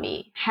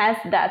economy? Has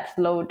that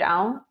slowed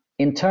down?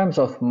 In terms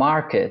of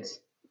markets,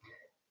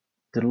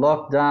 the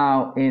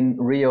lockdown in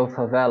Rio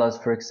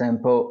favelas, for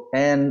example,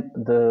 and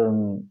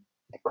the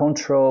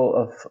control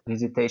of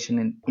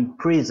visitation in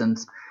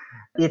prisons,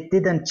 it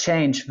didn't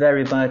change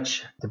very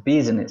much the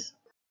business.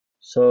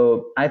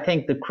 So I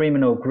think the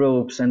criminal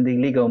groups and the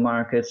illegal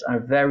markets are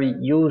very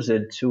used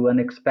to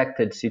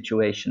unexpected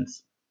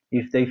situations.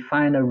 If they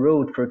find a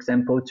route, for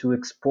example, to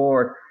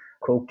export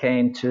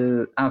cocaine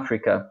to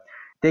Africa,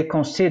 they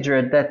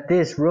consider that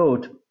this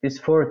route is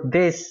for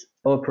this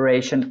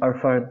operation or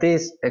for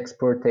this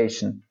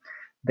exportation.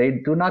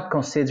 They do not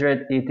consider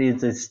it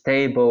is a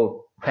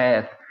stable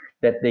path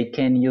that they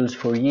can use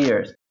for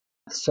years.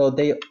 So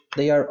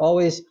they are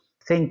always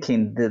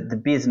thinking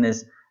the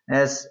business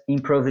as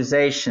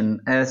improvisation,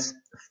 as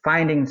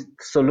finding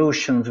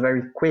solutions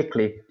very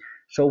quickly.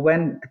 So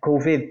when the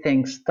COVID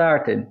thing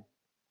started,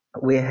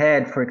 we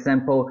had, for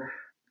example,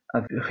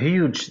 a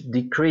huge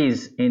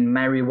decrease in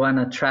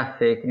marijuana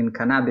traffic, in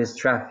cannabis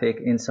traffic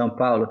in São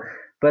Paulo.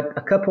 But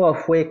a couple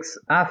of weeks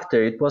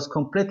after, it was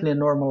completely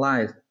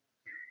normalized.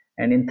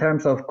 And in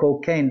terms of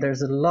cocaine,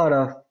 there's a lot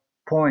of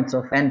points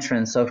of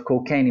entrance of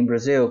cocaine in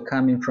Brazil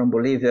coming from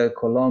Bolivia,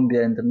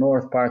 Colombia, and the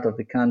north part of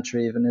the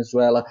country,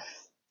 Venezuela.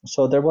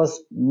 So there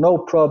was no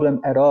problem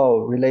at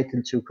all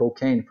related to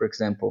cocaine, for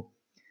example.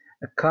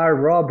 A car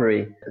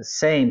robbery,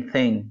 same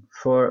thing.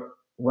 For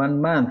 1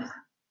 month,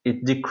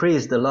 it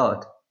decreased a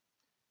lot.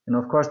 And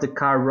of course, the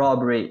car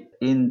robbery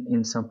in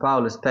São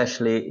Paulo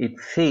especially, it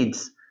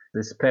feeds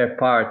the spare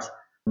parts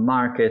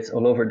markets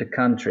all over the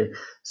country.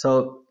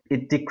 So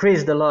it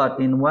decreased a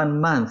lot in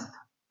 1 month,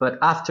 but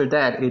after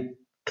that, it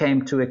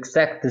came to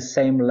exact the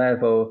same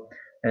level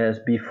as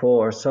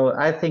before. So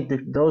I think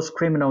that those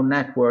criminal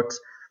networks,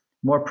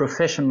 more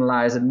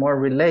professionalized and more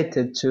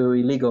related to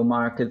illegal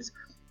markets,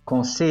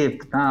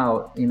 conceived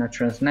now in a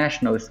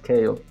transnational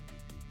scale,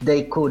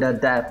 they could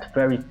adapt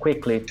very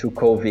quickly to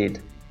COVID.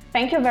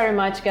 Thank you very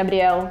much,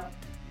 Gabriel.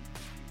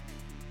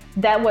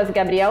 That was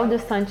Gabriel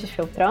dos Santos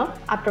Filtran,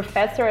 a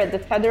professor at the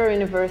Federal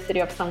University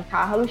of São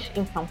Carlos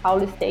in São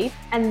Paulo State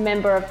and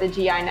member of the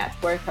GI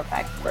network of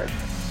experts.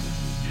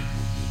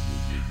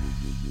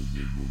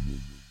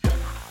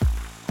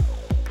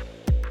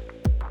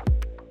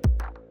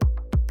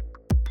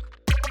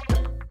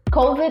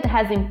 COVID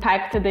has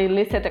impacted the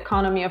illicit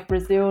economy of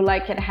Brazil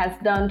like it has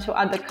done to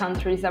other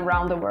countries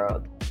around the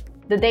world.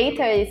 The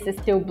data is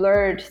still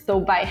blurred,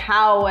 so by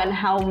how and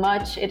how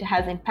much it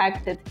has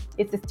impacted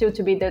is still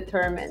to be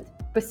determined.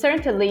 But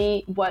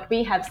certainly, what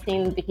we have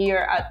seen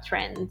here are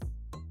trends.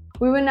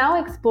 We will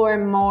now explore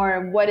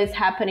more what is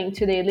happening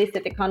to the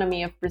illicit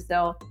economy of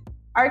Brazil.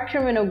 Are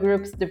criminal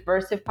groups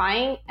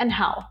diversifying and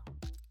how?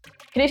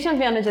 Christian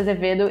Viana de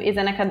Azevedo is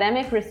an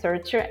academic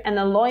researcher and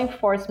a law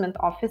enforcement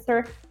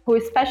officer who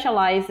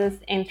specializes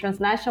in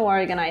transnational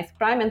organized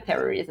crime and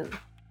terrorism.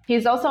 He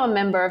is also a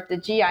member of the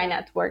GI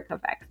network of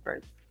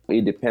experts.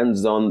 It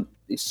depends on,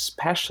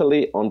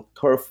 especially on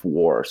turf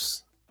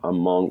wars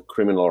among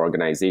criminal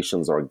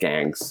organizations or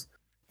gangs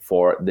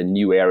for the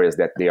new areas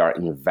that they are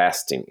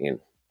investing in.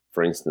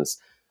 For instance,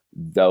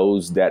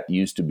 those that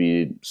used to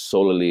be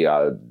solely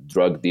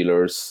drug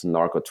dealers,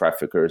 narco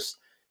traffickers,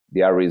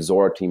 they are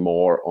resorting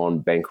more on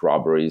bank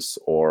robberies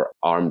or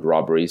armed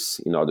robberies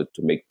in order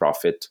to make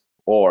profit,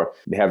 or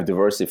they have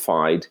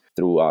diversified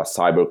through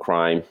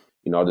cybercrime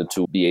in order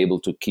to be able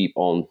to keep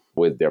on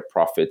with their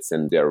profits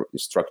and their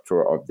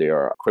structure of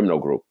their criminal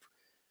group.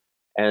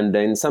 And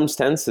in some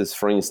instances,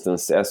 for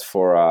instance, as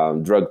for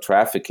drug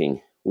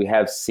trafficking, we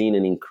have seen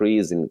an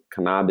increase in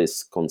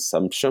cannabis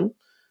consumption.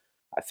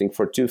 I think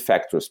for two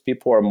factors.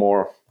 People are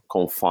more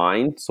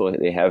confined, so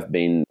they have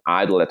been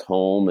idle at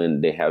home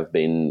and they have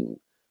been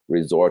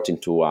resorting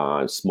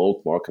to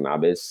smoke more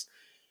cannabis.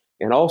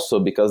 And also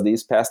because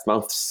these past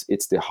months,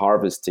 it's the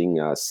harvesting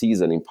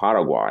season in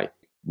Paraguay.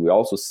 We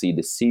also see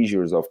the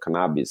seizures of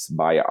cannabis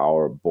by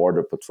our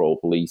border patrol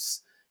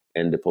police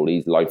and the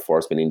police, law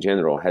enforcement in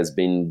general, has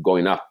been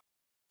going up.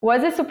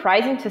 Was it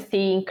surprising to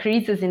see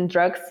increases in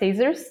drug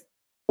seizures?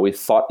 We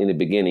thought in the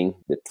beginning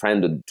the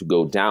trend would to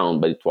go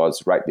down, but it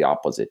was right the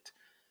opposite.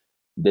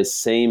 The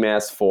same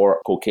as for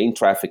cocaine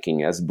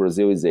trafficking, as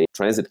Brazil is a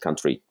transit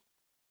country.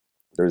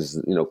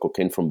 There's,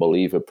 cocaine from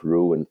Bolivia,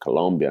 Peru, and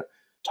Colombia.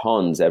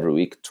 Tons every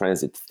week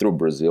transit through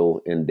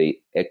Brazil, and they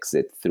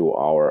exit through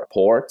our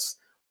ports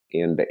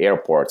and the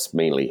airports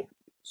mainly.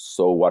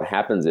 So what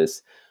happens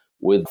is,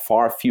 with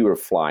far fewer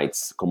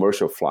flights,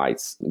 commercial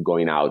flights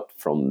going out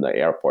from the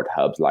airport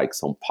hubs like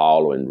São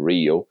Paulo and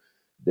Rio,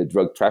 the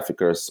drug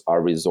traffickers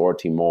are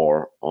resorting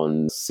more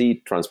on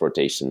sea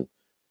transportation,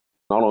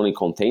 not only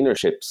container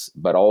ships,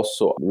 but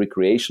also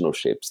recreational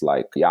ships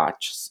like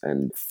yachts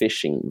and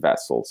fishing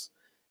vessels.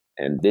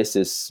 And this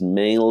is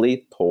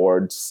mainly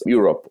towards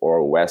Europe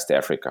or West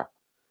Africa.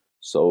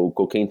 So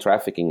cocaine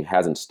trafficking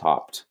hasn't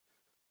stopped.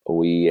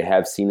 We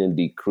have seen a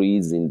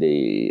decrease in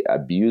the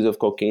abuse of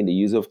cocaine, the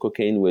use of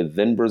cocaine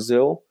within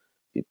Brazil.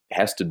 It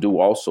has to do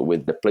also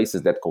with the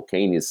places that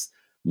cocaine is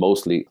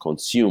mostly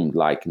consumed,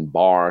 like in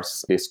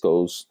bars,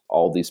 discos.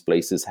 All these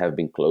places have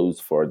been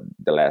closed for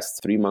the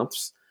last 3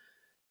 months.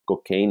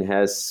 Cocaine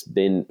has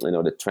been,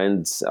 the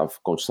trends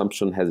of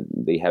consumption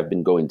have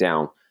been going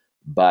down,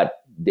 but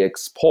the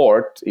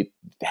export, it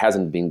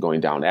hasn't been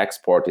going down.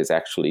 Export is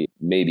actually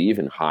maybe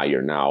even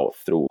higher now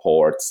through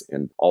ports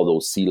and all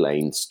those sea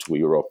lanes to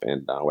Europe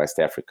and West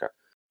Africa.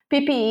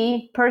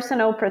 PPE,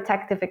 personal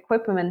protective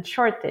equipment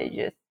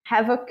shortages,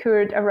 have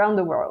occurred around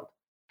the world.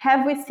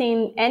 Have we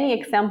seen any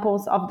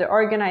examples of the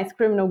organized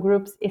criminal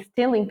groups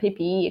stealing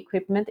PPE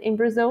equipment in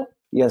Brazil?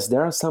 Yes,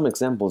 there are some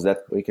examples that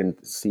we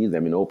can see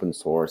them in open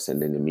source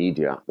and in the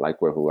media,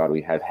 like what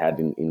we have had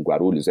in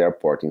Guarulhos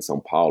Airport in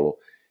São Paulo,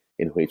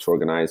 in which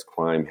organized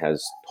crime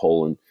has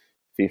stolen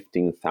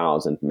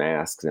 15,000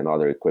 masks and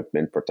other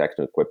equipment,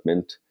 protective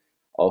equipment.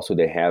 Also,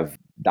 they have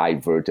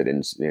diverted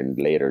and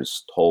later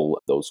stole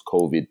those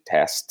COVID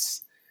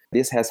tests.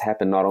 This has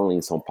happened not only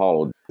in São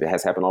Paulo, it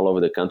has happened all over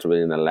the country, but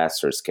in a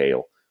lesser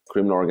scale.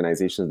 Criminal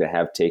organizations, they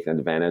have taken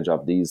advantage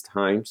of these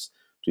times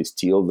to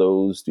steal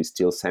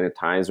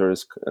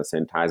sanitizers,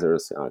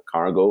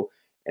 cargo,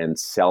 and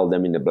sell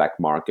them in the black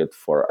market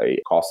for a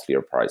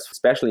costlier price,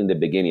 especially in the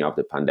beginning of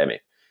the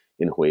pandemic,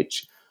 in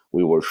which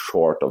we were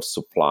short of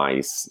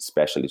supplies,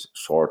 especially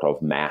short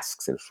of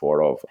masks and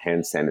short of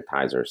hand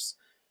sanitizers.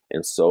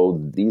 And so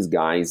these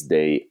guys,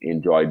 they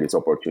enjoyed this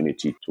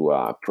opportunity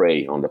to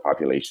prey on the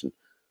population.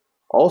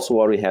 Also,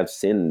 what we have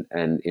seen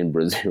in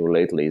Brazil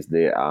lately is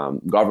the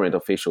government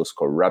officials'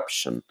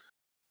 corruption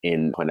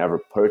in whenever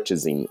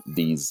purchasing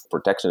these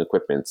protection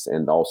equipments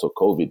and also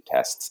COVID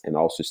tests and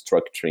also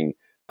structuring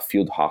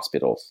field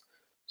hospitals.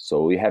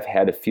 So we have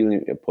had a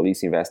few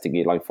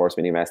law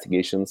enforcement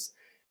investigations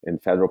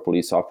and federal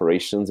police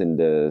operations in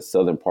the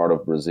southern part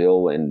of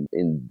Brazil and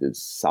in the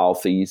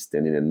southeast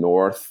and in the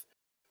north,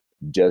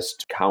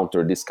 just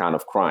counter this kind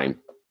of crime,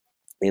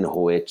 in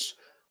which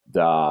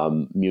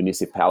the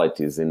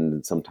municipalities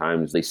and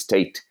sometimes the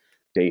state,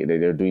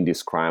 they're doing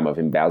this crime of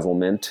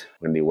embezzlement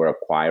when they were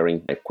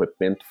acquiring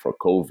equipment for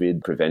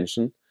COVID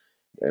prevention.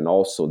 And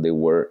also they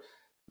were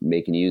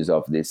making use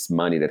of this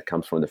money that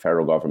comes from the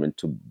federal government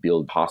to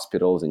build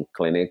hospitals and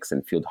clinics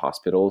and field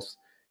hospitals.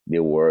 They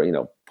were,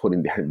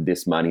 putting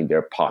this money in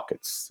their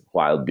pockets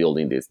while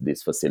building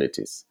these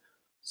facilities.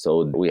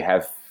 So we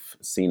have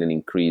seen an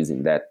increase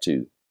in that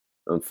too,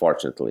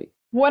 unfortunately.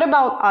 What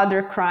about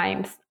other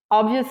crimes?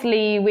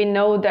 Obviously, we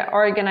know that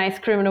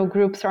organized criminal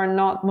groups are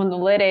not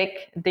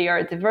monolithic. They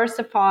are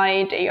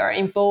diversified. They are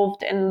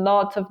involved in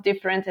lots of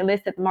different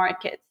illicit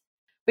markets.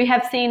 We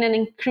have seen an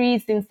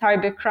increase in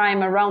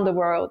cybercrime around the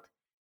world.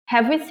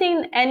 Have we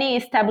seen any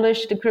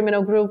established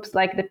criminal groups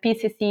like the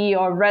PCC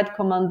or Red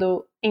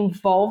Commando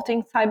involved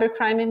in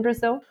cybercrime in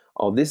Brazil?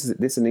 Oh, this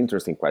is an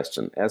interesting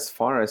question. As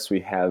far as we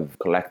have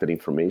collected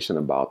information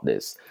about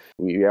this,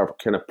 we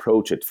can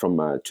approach it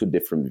from two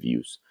different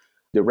views.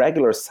 The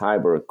regular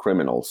cyber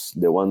criminals,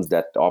 the ones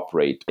that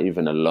operate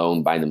even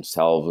alone by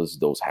themselves,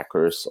 those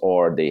hackers,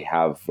 or they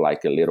have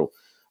like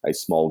a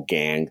small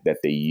gang that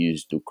they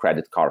use to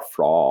credit card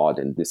fraud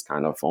and this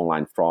kind of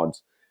online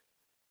frauds,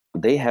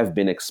 they have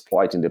been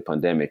exploiting the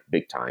pandemic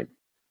big time.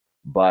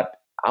 But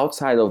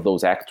outside of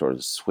those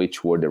actors,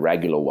 which were the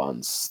regular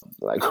ones,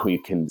 like we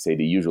can say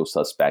the usual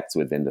suspects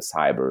within the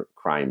cyber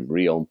crime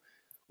realm,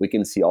 we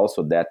can see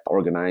also that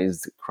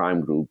organized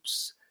crime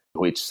groups,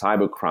 which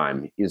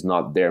cybercrime is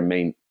not their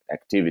main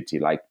activity,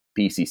 like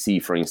PCC,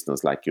 for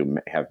instance, like you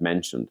have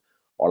mentioned,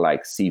 or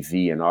like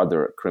CV and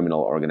other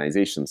criminal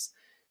organizations,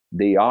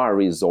 they are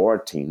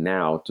resorting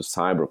now to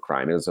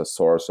cybercrime as a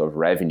source of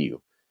revenue.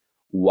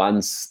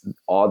 Once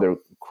other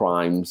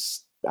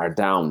crimes are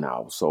down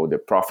now, so the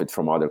profit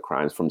from other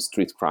crimes, from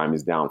street crime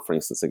is down. For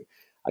instance,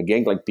 a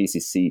gang like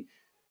PCC,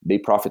 they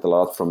profit a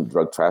lot from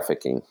drug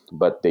trafficking,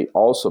 but they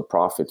also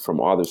profit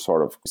from other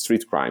sort of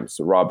street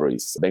crimes,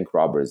 robberies, bank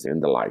robberies,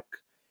 and the like.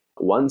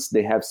 Once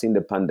they have seen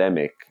the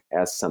pandemic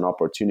as an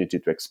opportunity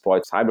to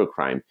exploit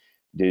cybercrime,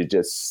 they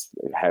just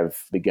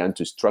have begun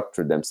to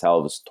structure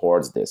themselves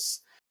towards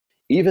this.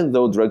 Even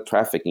though drug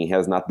trafficking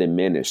has not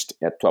diminished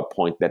to a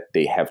point that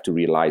they have to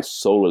rely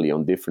solely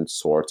on different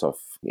sorts of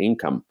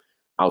income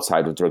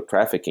outside of drug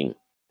trafficking,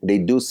 they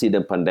do see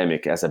the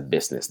pandemic as a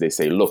business. They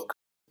say, look,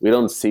 we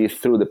don't see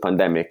through the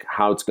pandemic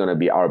how it's going to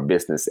be our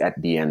business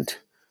at the end.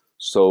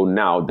 So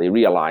now they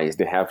realize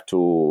they have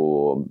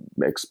to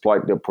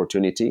exploit the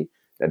opportunity,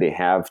 that they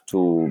have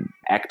to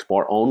act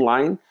more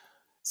online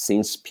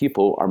since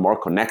people are more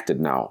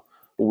connected now.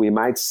 We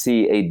might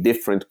see a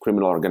different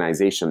criminal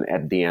organization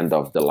at the end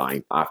of the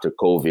line after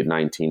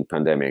COVID-19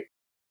 pandemic.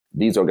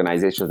 These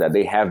organizations that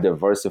they have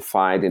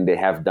diversified and they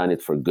have done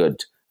it for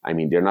good. I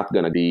mean, they're not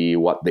going to be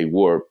what they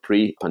were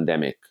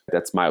pre-pandemic.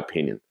 That's my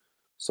opinion.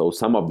 So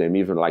some of them,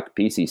 even like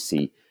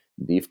PCC,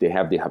 if they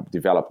have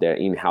developed their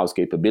in-house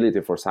capability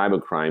for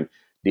cybercrime,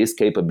 this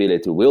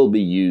capability will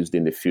be used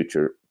in the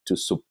future to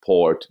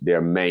support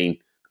their main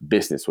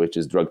business, which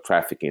is drug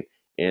trafficking,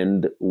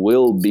 and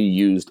will be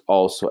used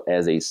also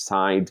as a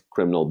side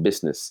criminal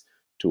business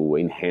to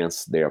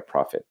enhance their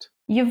profit.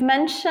 You've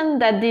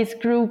mentioned that these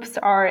groups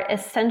are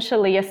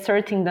essentially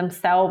asserting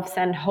themselves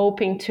and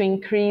hoping to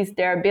increase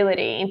their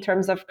ability in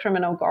terms of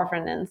criminal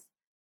governance.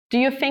 Do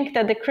you think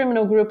that the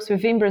criminal groups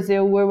within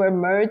Brazil will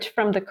emerge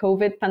from the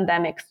COVID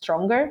pandemic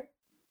stronger?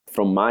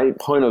 From my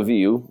point of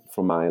view,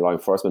 from my law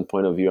enforcement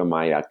point of view and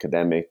my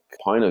academic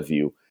point of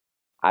view,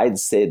 I'd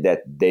say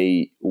that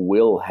they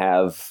will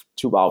have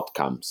two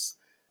outcomes.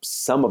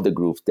 Some of the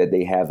groups that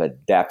they have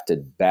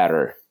adapted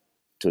better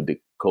to the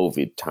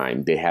COVID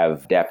time, they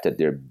have adapted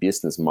their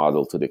business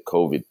model to the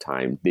COVID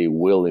time, they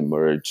will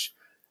emerge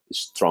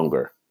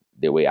stronger,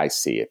 the way I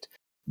see it.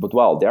 But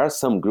well, there are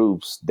some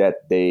groups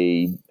that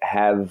they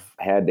have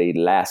had a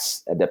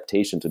less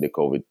adaptation to the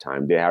COVID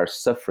time. They are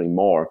suffering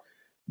more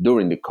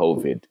during the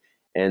COVID.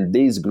 And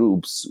these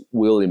groups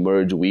will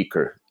emerge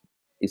weaker,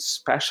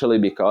 especially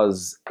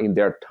because in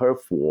their turf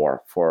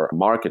war for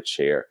market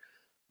share,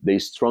 the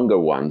stronger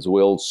ones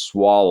will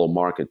swallow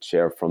market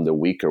share from the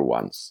weaker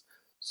ones.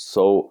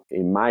 So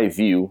in my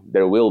view,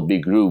 there will be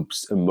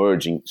groups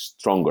emerging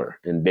stronger,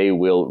 and they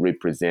will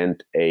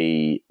represent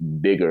a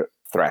bigger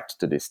threat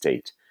to the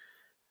state.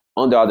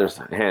 On the other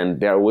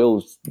hand, there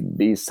will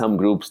be some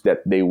groups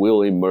that they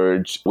will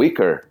emerge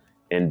weaker,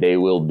 and they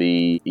will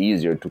be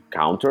easier to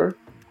counter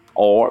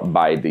or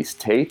by the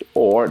state,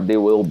 or they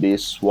will be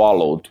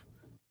swallowed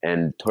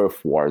and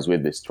turf wars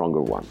with the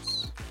stronger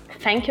ones.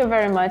 Thank you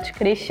very much,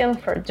 Christian,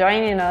 for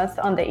joining us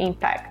on The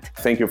Impact.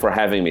 Thank you for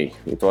having me.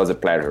 It was a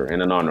pleasure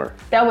and an honor.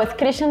 That was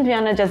Christian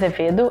Viana de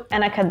Azevedo,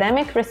 an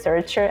academic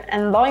researcher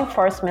and law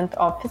enforcement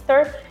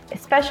officer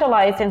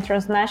specialized in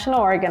transnational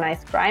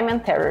organized crime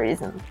and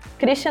terrorism.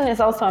 Christian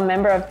is also a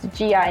member of the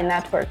GI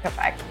network of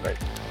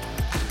experts.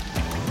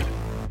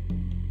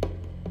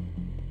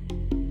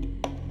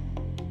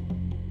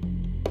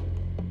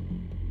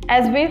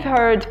 As we've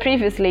heard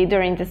previously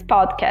during this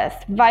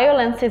podcast,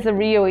 violence is a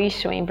real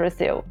issue in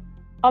Brazil.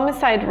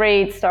 Homicide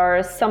rates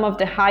are some of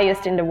the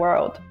highest in the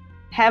world.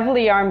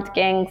 Heavily armed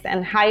gangs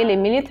and highly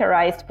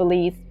militarized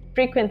police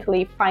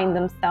frequently find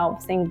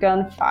themselves in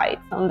gunfights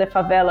on the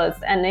favelas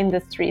and in the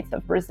streets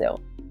of Brazil.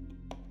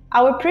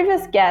 Our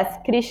previous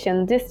guest,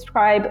 Christian,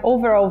 described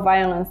overall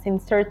violence in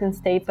certain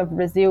states of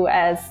Brazil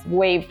as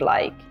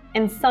wave-like.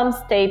 In some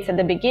states at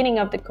the beginning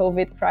of the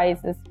COVID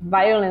crisis,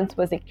 violence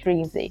was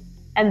increasing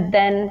and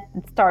then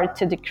it started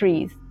to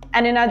decrease.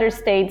 And in other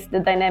states, the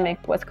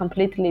dynamic was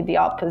completely the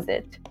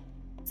opposite.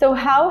 So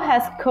how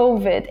has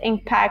COVID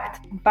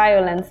impacted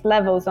violence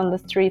levels on the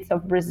streets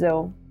of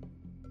Brazil?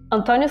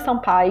 Antônio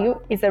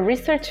Sampaio is a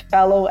research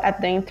fellow at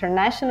the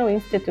International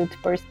Institute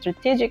for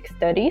Strategic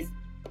Studies,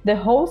 the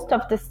host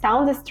of the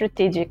Sound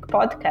Strategic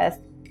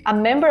podcast, a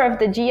member of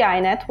the GI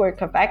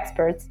network of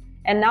experts,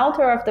 and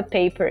author of the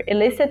paper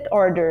Illicit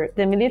Order,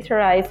 the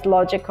Militarized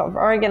Logic of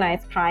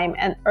Organized Crime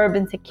and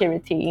Urban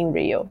Security in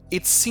Rio.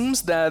 It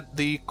seems that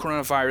the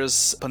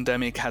coronavirus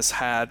pandemic has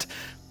had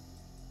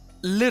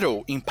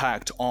little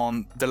impact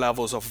on the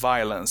levels of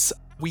violence.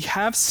 We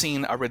have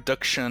seen a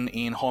reduction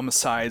in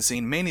homicides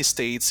in many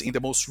states in the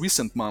most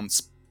recent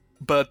months,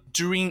 but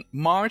during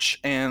March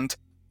and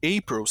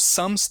April,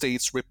 some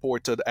states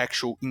reported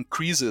actual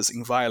increases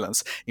in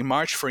violence. In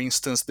March, for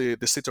instance, the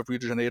state of Rio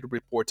de Janeiro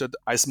reported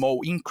a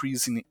small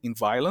increase in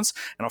violence.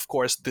 And of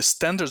course, the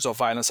standards of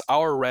violence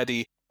are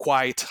already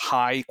quite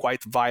high,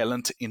 quite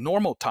violent in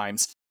normal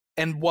times.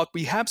 And what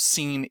we have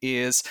seen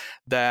is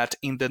that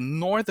in the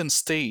northern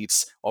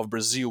states of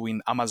Brazil,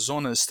 in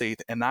Amazonas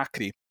state and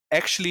Acre,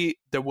 actually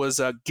there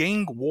was a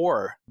gang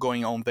war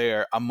going on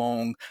there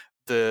among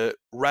the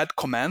Red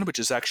Command, which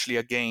is actually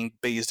a gang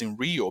based in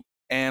Rio,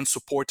 and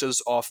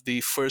supporters of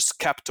the First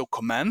Capital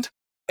Command,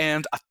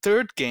 and a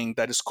third gang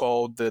that is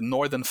called the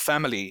Northern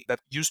Family that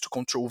used to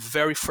control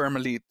very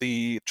firmly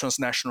the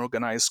transnational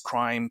organized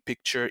crime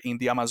picture in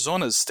the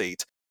Amazonas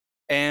state.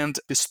 And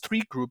these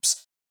three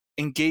groups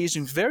engaged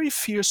in very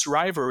fierce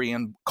rivalry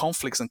and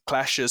conflicts and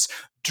clashes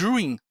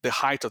during the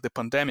height of the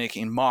pandemic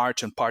in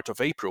March and part of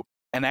April.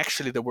 And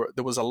actually there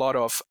was a lot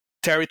of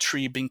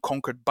territory being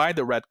conquered by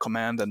the Red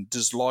Command and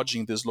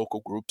dislodging these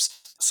local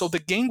groups. So the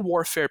gang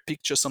warfare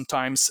picture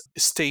sometimes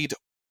stayed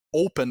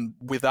open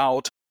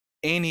without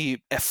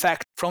any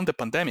effect from the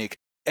pandemic.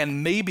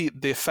 And maybe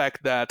the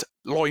fact that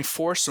law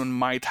enforcement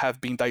might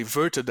have been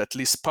diverted, at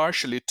least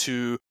partially,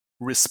 to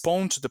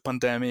respond to the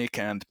pandemic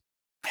and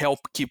help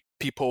keep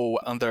people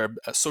under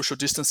social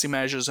distancing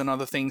measures and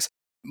other things,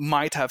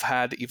 might have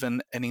had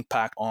even an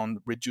impact on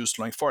reduced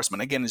law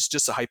enforcement. Again, it's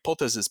just a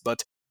hypothesis,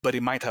 but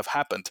it might have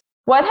happened.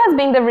 What has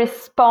been the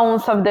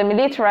response of the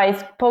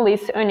militarized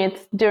police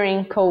units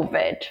during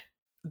COVID?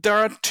 There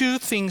are two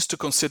things to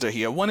consider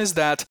here. One is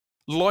that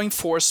law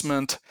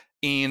enforcement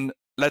in,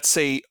 let's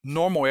say,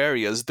 normal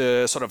areas,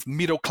 the sort of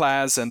middle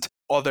class and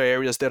other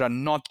areas that are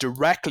not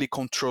directly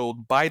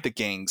controlled by the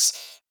gangs,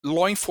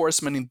 law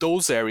enforcement in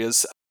those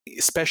areas,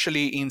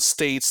 especially in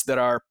states that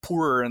are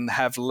poorer and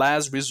have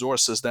less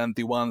resources than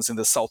the ones in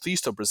the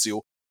southeast of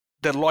Brazil,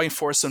 the law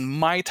enforcement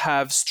might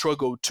have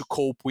struggled to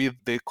cope with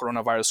the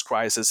coronavirus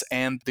crisis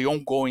and the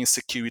ongoing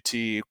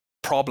security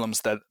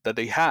problems that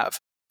they have.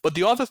 But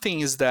the other thing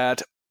is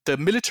that the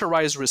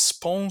militarized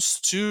response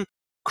to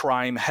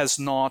crime has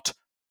not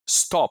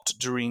stopped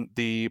during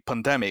the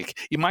pandemic.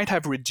 It might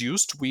have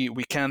reduced, we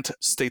can't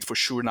state for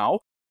sure now,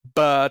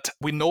 but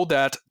we know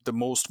that the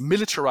most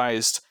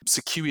militarized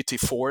security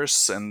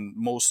force and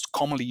most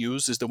commonly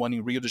used is the one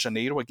in Rio de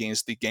Janeiro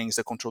against the gangs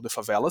that control the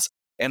favelas.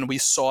 And we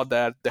saw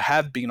that there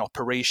have been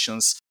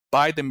operations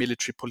by the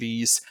military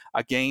police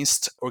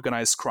against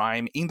organized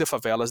crime in the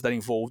favelas that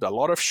involved a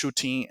lot of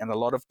shooting and a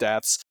lot of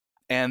deaths.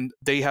 And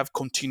they have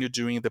continued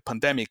during the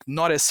pandemic,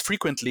 not as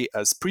frequently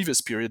as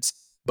previous periods,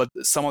 but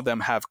some of them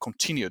have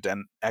continued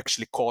and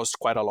actually caused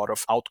quite a lot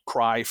of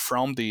outcry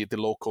from the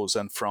locals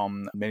and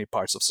from many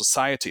parts of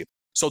society.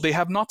 So they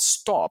have not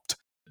stopped.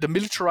 The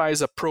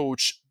militarized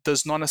approach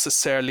does not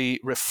necessarily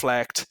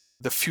reflect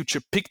the future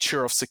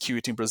picture of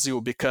security in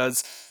Brazil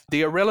because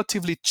they are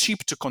relatively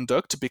cheap to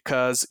conduct,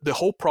 because the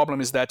whole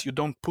problem is that you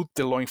don't put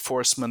the law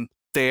enforcement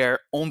there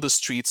on the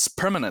streets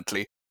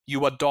permanently.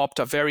 You adopt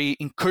a very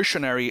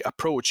incursionary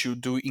approach. You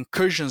do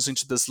incursions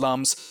into the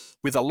slums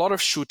with a lot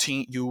of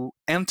shooting. You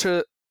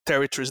enter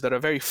territories that are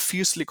very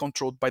fiercely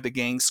controlled by the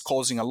gangs,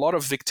 causing a lot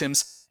of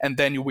victims, and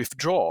then you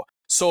withdraw.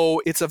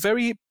 So it's a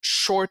very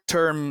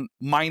short-term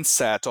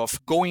mindset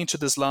of going into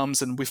the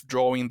slums and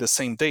withdrawing the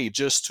same day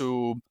just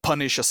to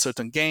punish a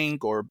certain gang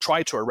or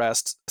try to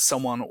arrest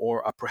someone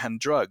or apprehend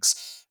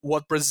drugs.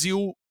 What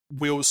Brazil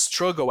will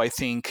struggle, I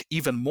think,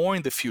 even more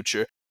in the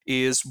future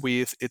is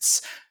with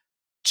its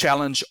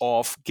challenge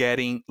of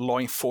getting law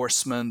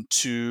enforcement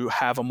to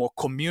have a more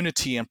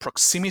community and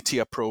proximity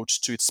approach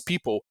to its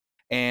people,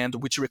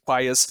 and which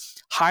requires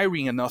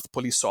hiring enough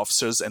police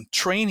officers and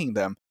training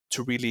them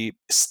to really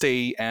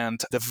stay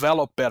and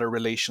develop better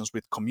relations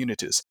with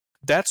communities.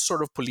 That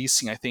sort of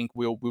policing, I think,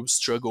 will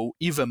struggle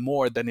even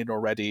more than it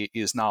already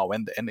is now.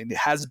 And it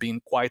has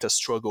been quite a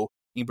struggle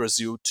in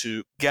Brazil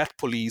to get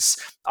police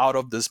out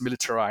of this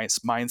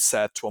militarized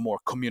mindset to a more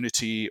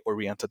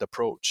community-oriented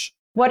approach.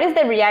 What is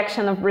the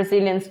reaction of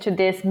Brazilians to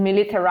this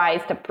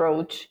militarized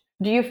approach?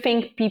 Do you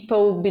think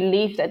people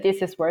believe that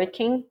this is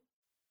working?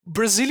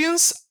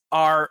 Brazilians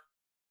are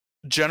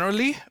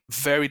generally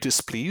very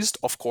displeased,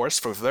 of course,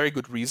 for very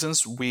good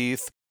reasons,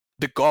 with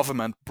the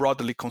government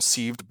broadly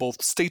conceived,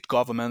 both state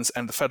governments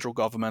and the federal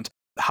government,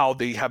 how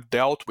they have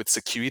dealt with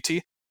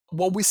security.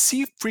 What we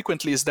see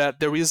frequently is that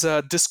there is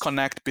a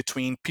disconnect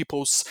between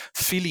people's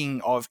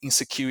feeling of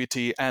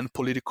insecurity and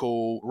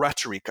political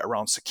rhetoric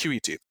around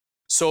security.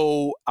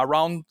 So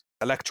around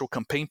electoral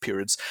campaign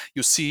periods,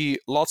 you see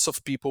lots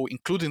of people,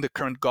 including the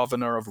current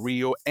governor of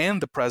Rio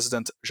and the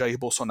president Jair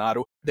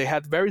Bolsonaro, they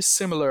had very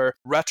similar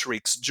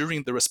rhetorics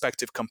during the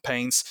respective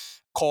campaigns,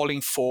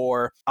 calling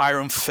for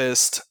iron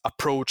fist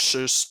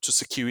approaches to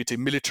security,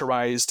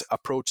 militarized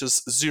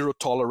approaches, zero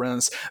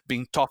tolerance,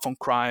 being tough on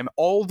crime.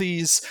 All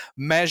these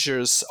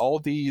measures, all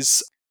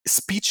these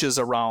speeches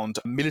around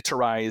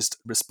militarized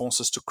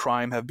responses to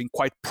crime have been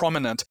quite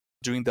prominent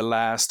during the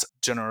last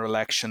general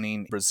election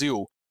in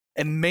Brazil.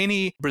 And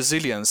many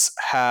Brazilians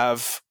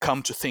have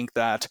come to think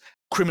that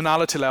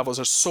criminality levels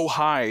are so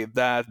high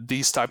that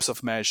these types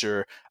of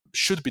measures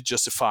should be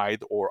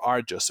justified or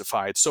are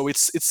justified. So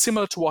it's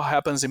similar to what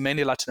happens in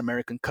many Latin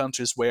American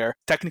countries where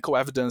technical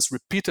evidence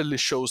repeatedly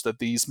shows that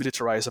these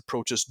militarized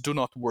approaches do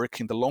not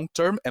work in the long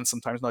term and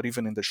sometimes not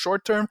even in the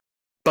short term.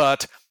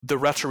 But the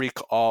rhetoric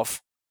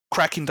of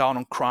cracking down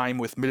on crime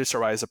with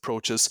militarized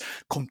approaches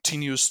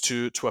continues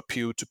to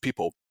appeal to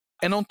people.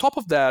 And on top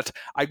of that,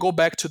 I go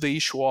back to the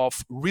issue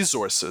of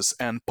resources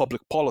and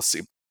public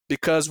policy,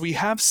 because we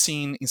have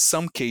seen in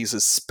some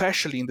cases,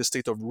 especially in the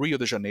state of Rio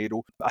de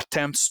Janeiro,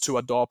 attempts to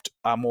adopt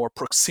a more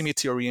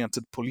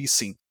proximity-oriented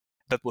policing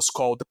that was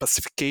called the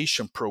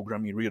Pacification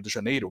Program in Rio de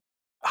Janeiro.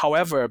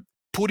 However,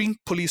 putting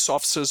police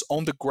officers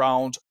on the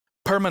ground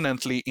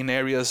permanently in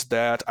areas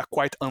that are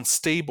quite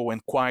unstable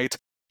and quite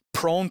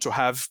prone to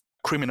have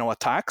criminal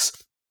attacks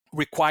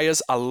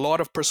requires a lot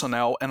of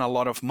personnel and a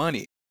lot of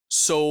money.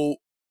 So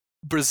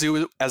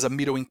Brazil, as a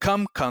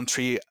middle-income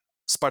country,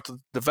 as part of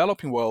the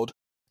developing world,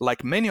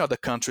 like many other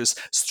countries,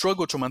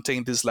 struggle to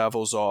maintain these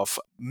levels of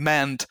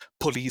manned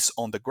police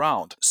on the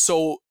ground.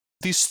 So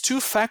these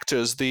two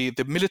factors, the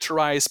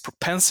militarized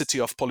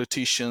propensity of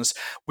politicians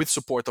with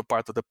support of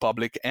part of the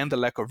public and the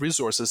lack of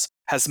resources,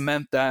 has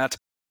meant that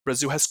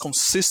Brazil has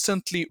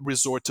consistently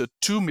resorted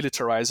to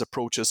militarized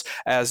approaches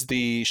as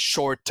the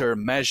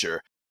short-term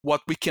measure.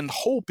 What we can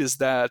hope is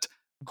that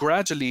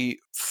gradually,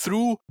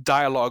 through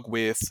dialogue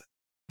with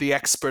the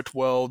expert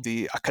world,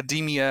 the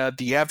academia,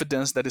 the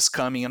evidence that is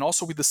coming, and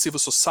also with the civil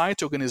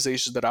society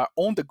organizations that are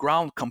on the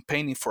ground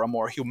campaigning for a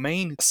more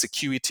humane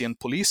security and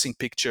policing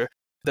picture,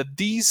 that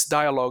these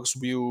dialogues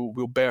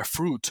will bear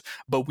fruit.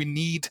 But we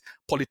need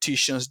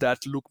politicians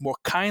that look more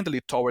kindly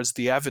towards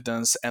the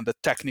evidence and the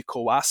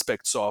technical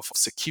aspects of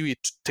security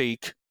to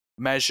take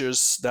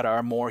measures that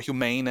are more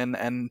humane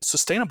and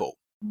sustainable.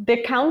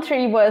 The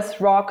country was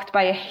rocked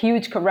by a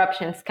huge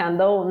corruption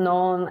scandal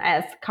known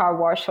as Car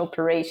Wash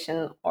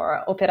Operation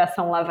or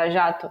Operação Lava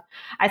Jato,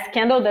 a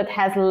scandal that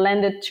has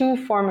landed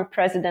 2 former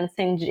presidents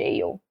in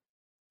jail.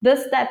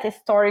 Does that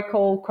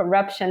historical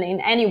corruption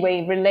in any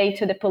way relate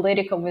to the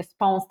political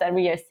response that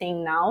we are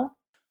seeing now?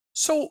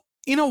 So,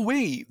 in a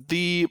way,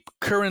 the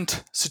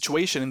current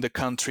situation in the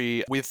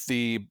country with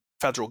the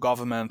federal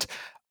government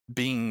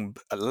being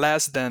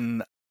less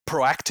than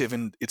proactive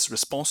in its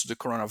response to the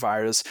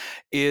coronavirus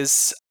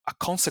is a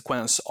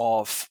consequence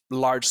of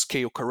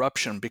large-scale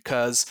corruption,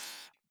 because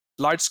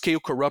large-scale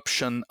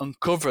corruption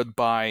uncovered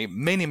by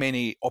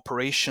many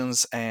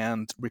operations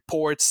and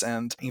reports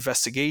and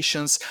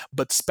investigations,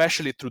 but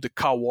especially through the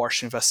car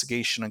wash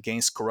investigation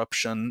against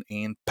corruption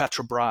in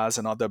Petrobras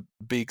and other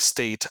big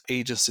state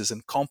agencies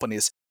and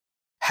companies,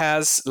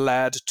 has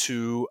led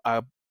to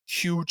a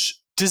huge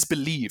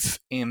disbelief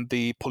in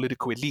the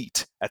political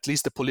elite, at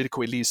least the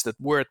political elites that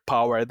were at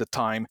power at the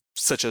time,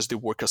 such as the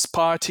Workers'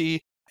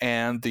 Party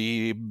and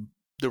the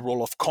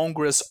role of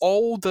Congress.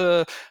 All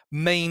the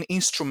main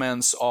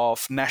instruments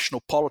of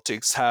national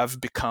politics have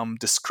become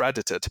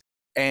discredited.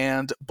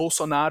 And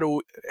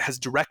Bolsonaro has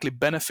directly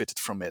benefited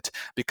from it,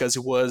 because he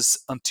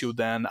was, until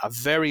then, a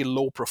very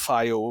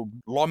low-profile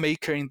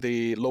lawmaker in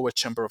the lower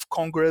chamber of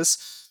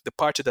Congress. The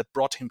party that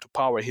brought him to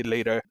power, he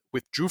later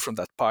withdrew from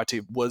that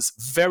party, was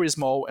very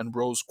small and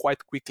rose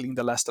quite quickly in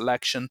the last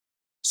election.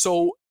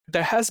 So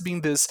there has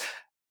been this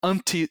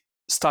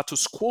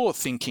anti-status quo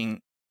thinking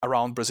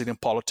around Brazilian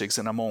politics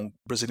and among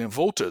Brazilian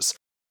voters.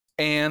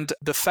 And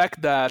the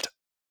fact that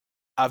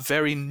a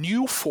very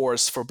new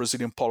force for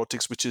Brazilian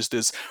politics, which is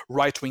this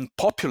right-wing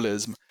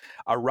populism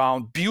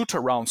built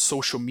around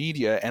social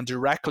media and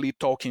directly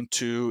talking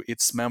to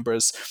its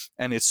members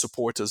and its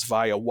supporters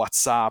via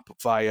WhatsApp,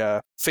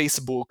 via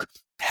Facebook,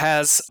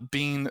 has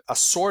been a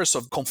source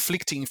of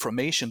conflicting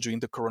information during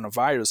the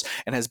coronavirus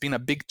and has been a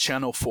big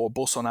channel for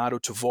Bolsonaro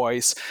to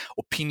voice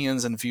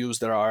opinions and views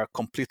that are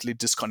completely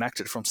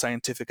disconnected from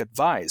scientific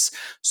advice.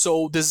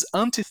 So this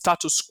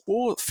anti-status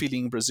quo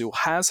feeling in Brazil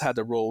has had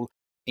a role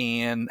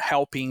in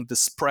helping the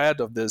spread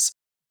of this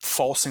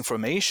false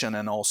information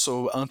and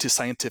also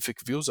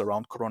anti-scientific views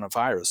around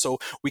coronavirus. So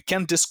we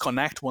can't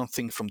disconnect one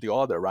thing from the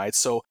other, right?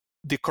 So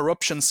the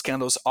corruption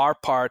scandals are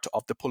part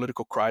of the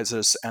political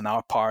crisis and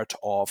are part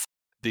of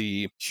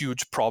the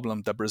huge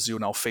problem that Brazil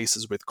now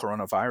faces with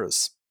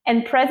coronavirus.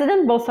 And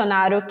President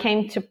Bolsonaro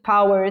came to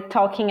power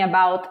talking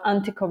about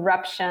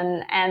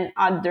anti-corruption and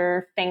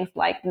other things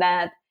like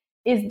that.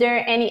 Is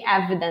there any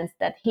evidence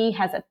that he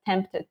has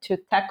attempted to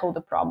tackle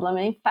the problem,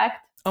 in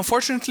fact?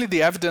 Unfortunately,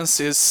 the evidence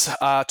is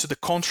to the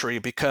contrary,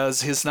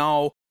 because he's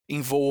now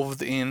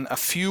involved in a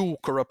few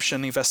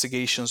corruption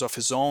investigations of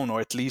his own, or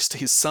at least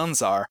his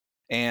sons are.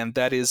 And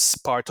that is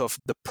part of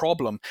the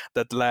problem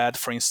that led,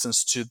 for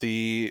instance, to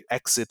the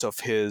exit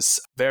of his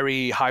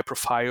very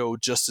high-profile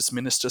Justice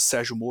Minister,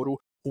 Sérgio Moro,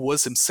 who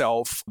was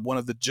himself one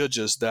of the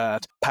judges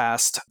that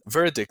passed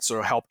verdicts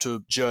or helped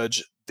to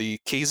judge the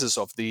cases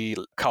of the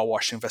car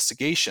wash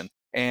investigation.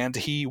 And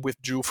he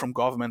withdrew from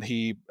government.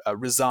 He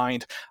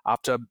resigned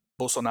after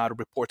Bolsonaro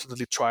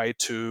reportedly tried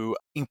to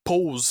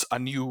impose a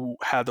new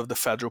head of the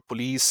federal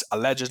police,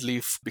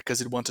 allegedly because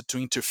he wanted to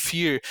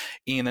interfere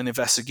in an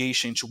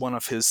investigation into one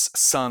of his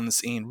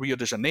sons in Rio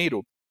de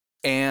Janeiro.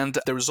 And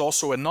there is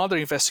also another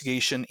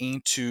investigation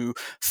into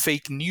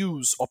fake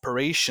news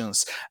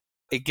operations,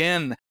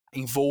 again,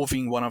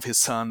 involving one of his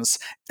sons.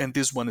 And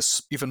this one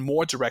is even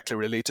more directly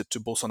related to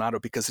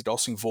Bolsonaro because it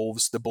also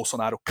involves the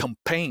Bolsonaro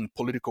campaign,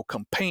 political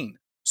campaign.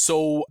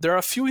 So there are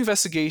a few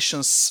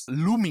investigations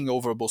looming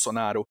over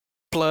Bolsonaro.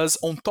 Plus,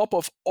 on top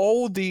of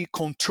all the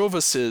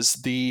controversies,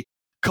 the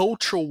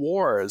cultural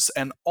wars,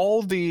 and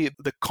all the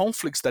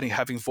conflicts that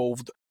have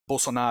involved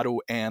Bolsonaro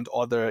and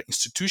other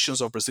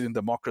institutions of Brazilian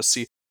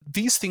democracy,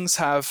 these things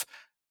have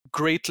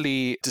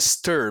greatly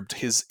disturbed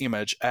his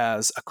image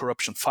as a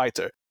corruption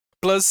fighter.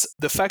 Plus,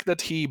 the fact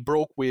that he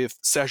broke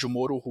with Sérgio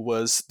Moro, who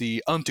was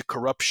the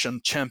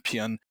anti-corruption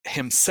champion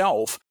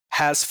himself,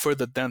 has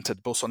further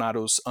dented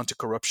Bolsonaro's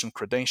anti-corruption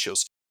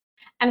credentials.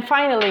 And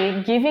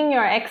finally, given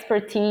your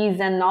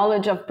expertise and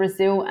knowledge of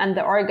Brazil and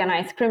the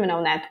organized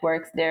criminal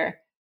networks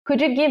there,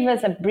 could you give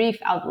us a brief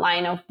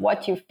outline of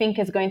what you think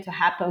is going to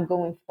happen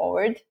going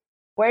forward?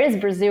 Where is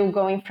Brazil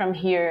going from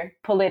here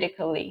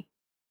politically?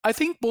 I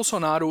think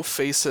Bolsonaro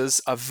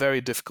faces a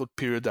very difficult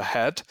period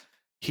ahead.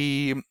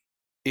 He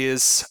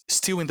is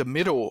still in the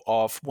middle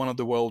of one of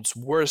the world's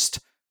worst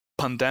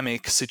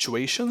pandemic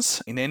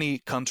situations in any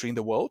country in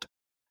the world.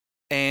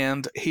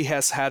 And he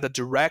has had a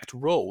direct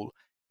role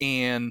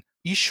in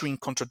issuing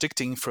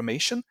contradicting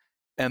information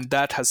and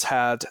that has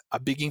had a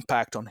big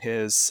impact on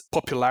his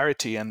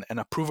popularity and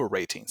approval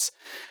ratings.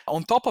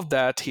 On top of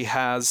that, he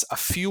has a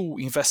few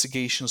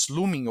investigations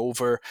looming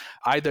over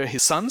either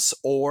his sons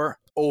or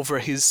over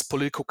his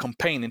political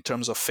campaign in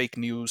terms of fake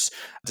news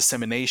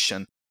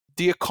dissemination.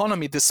 The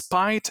economy,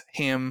 despite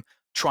him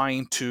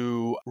trying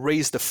to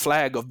raise the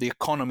flag of the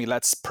economy,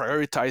 let's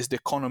prioritize the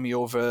economy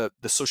over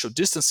the social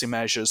distancing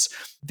measures,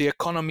 the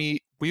economy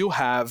will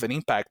have an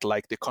impact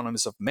like the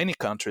economies of many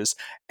countries,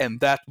 and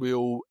that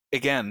will,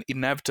 again,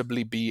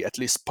 inevitably be at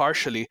least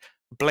partially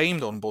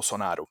blamed on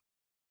Bolsonaro.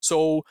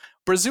 So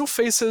Brazil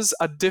faces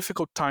a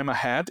difficult time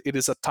ahead. It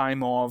is a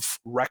time of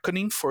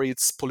reckoning for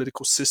its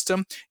political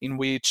system in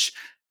which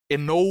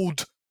an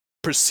old,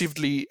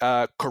 perceivedly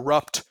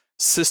corrupt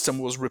system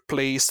was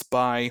replaced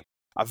by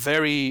a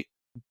very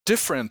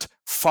different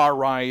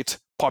far-right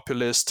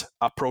populist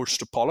approach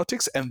to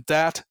politics, and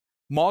that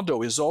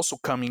model is also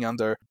coming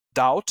under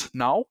doubt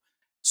now.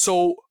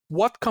 So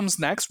what comes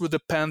next will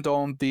depend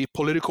on the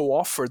political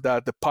offer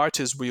that the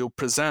parties will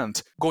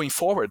present going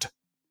forward.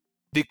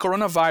 The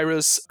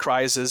coronavirus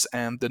crisis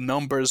and the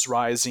numbers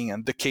rising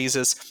and the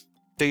cases,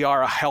 they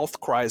are a health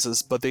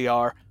crisis, but they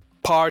are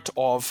part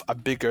of a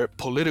bigger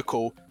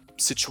political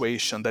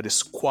situation that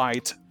is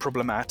quite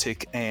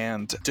problematic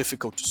and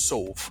difficult to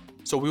solve.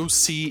 So we'll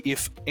see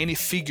if any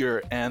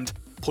figure and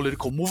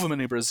political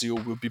movement in Brazil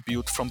will be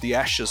built from the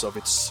ashes of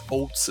its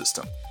old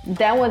system.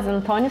 That was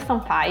Antonio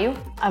Sampaio,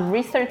 a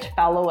research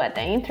fellow at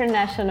the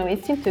International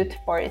Institute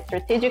for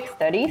Strategic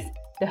Studies,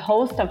 the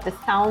host of the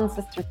Sounds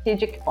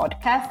Strategic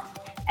podcast,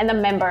 and a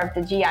member of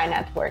the GI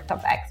network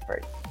of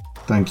experts.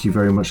 Thank you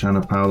very much,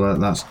 Ana Paula.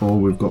 That's all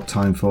we've got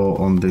time for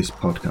on this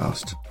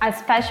podcast. A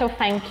special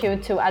thank you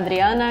to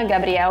Adriana,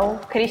 Gabriel,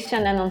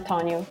 Christian, and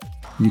Antonio.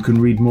 You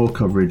can read more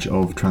coverage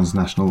of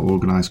transnational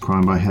organised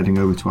crime by heading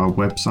over to our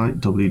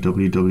website,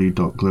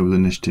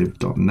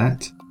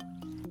 www.globalinitiative.net,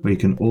 where you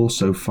can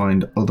also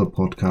find other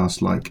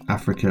podcasts like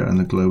Africa and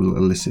the Global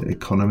Illicit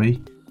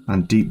Economy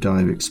and Deep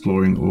Dive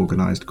Exploring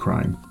Organised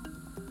Crime.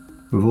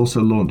 We've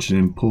also launched an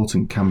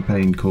important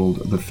campaign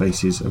called The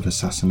Faces of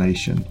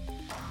Assassination.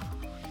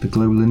 The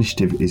Global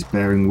Initiative is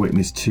bearing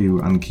witness to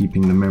and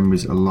keeping the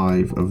memories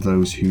alive of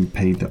those who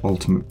paid the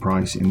ultimate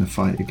price in the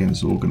fight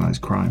against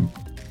organised crime.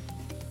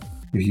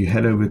 If you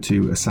head over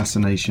to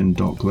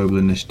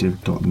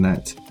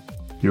assassination.globalinitiative.net,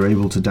 you're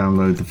able to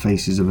download the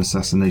Faces of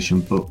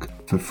Assassination book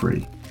for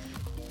free.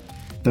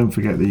 Don't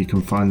forget that you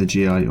can find the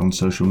GI on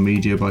social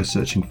media by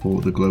searching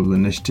for the Global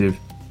Initiative.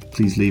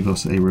 Please leave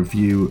us a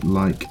review,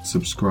 like,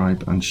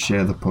 subscribe, and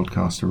share the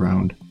podcast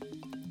around.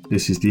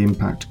 This is The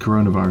Impact: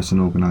 Coronavirus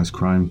and Organised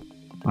Crime.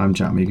 I'm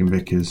Jack Megan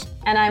Vickers.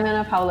 And I'm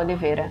Ana Paula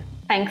Oliveira.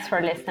 Thanks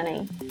for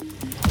listening.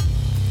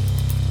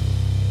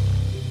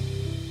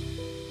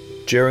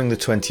 During the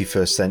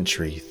 21st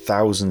century,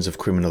 thousands of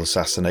criminal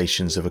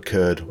assassinations have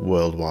occurred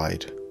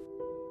worldwide.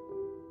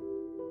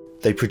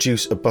 They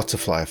produce a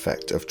butterfly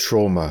effect of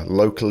trauma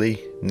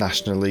locally,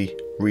 nationally,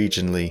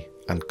 regionally,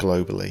 and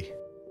globally.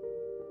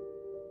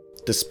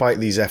 Despite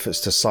these efforts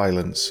to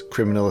silence,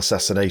 criminal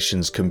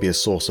assassinations can be a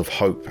source of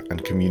hope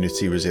and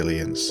community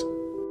resilience.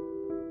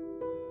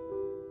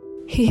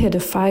 He had a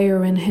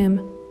fire in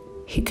him.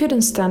 He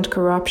couldn't stand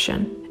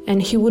corruption,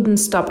 and he wouldn't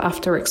stop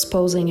after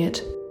exposing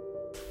it.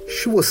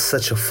 She was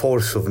such a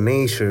force of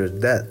nature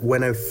that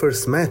when I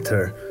first met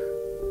her,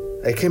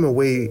 I came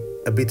away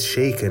a bit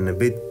shaken, a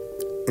bit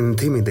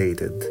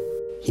intimidated.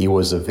 He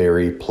was a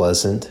very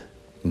pleasant,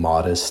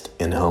 modest,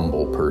 and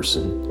humble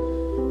person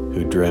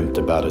who dreamt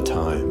about a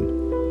time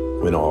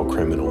when all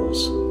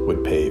criminals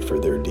would pay for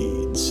their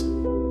deeds.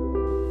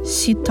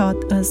 She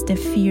taught us the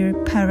fear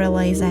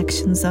paralyzed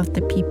actions of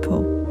the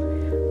people.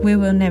 We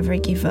will never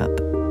give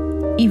up,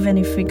 even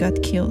if we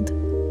got killed,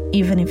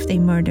 even if they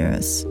murder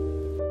us.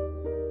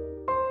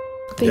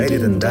 They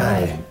didn't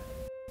die.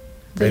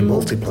 They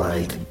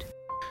multiplied.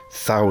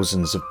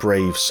 Thousands of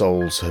brave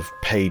souls have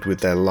paid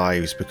with their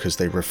lives because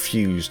they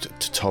refused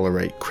to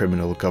tolerate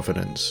criminal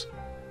governance.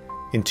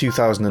 In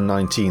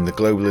 2019, the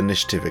Global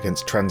Initiative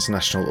Against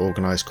Transnational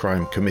Organised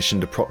Crime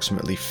commissioned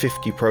approximately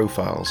 50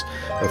 profiles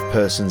of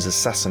persons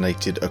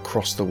assassinated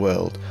across the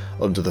world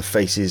under the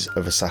Faces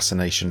of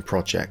Assassination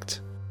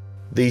project.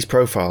 These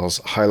profiles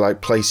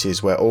highlight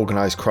places where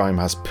organised crime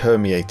has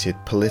permeated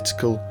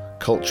political,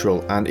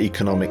 cultural and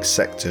economic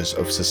sectors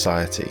of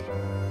society.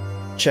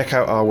 Check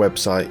out our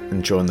website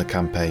and join the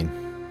campaign.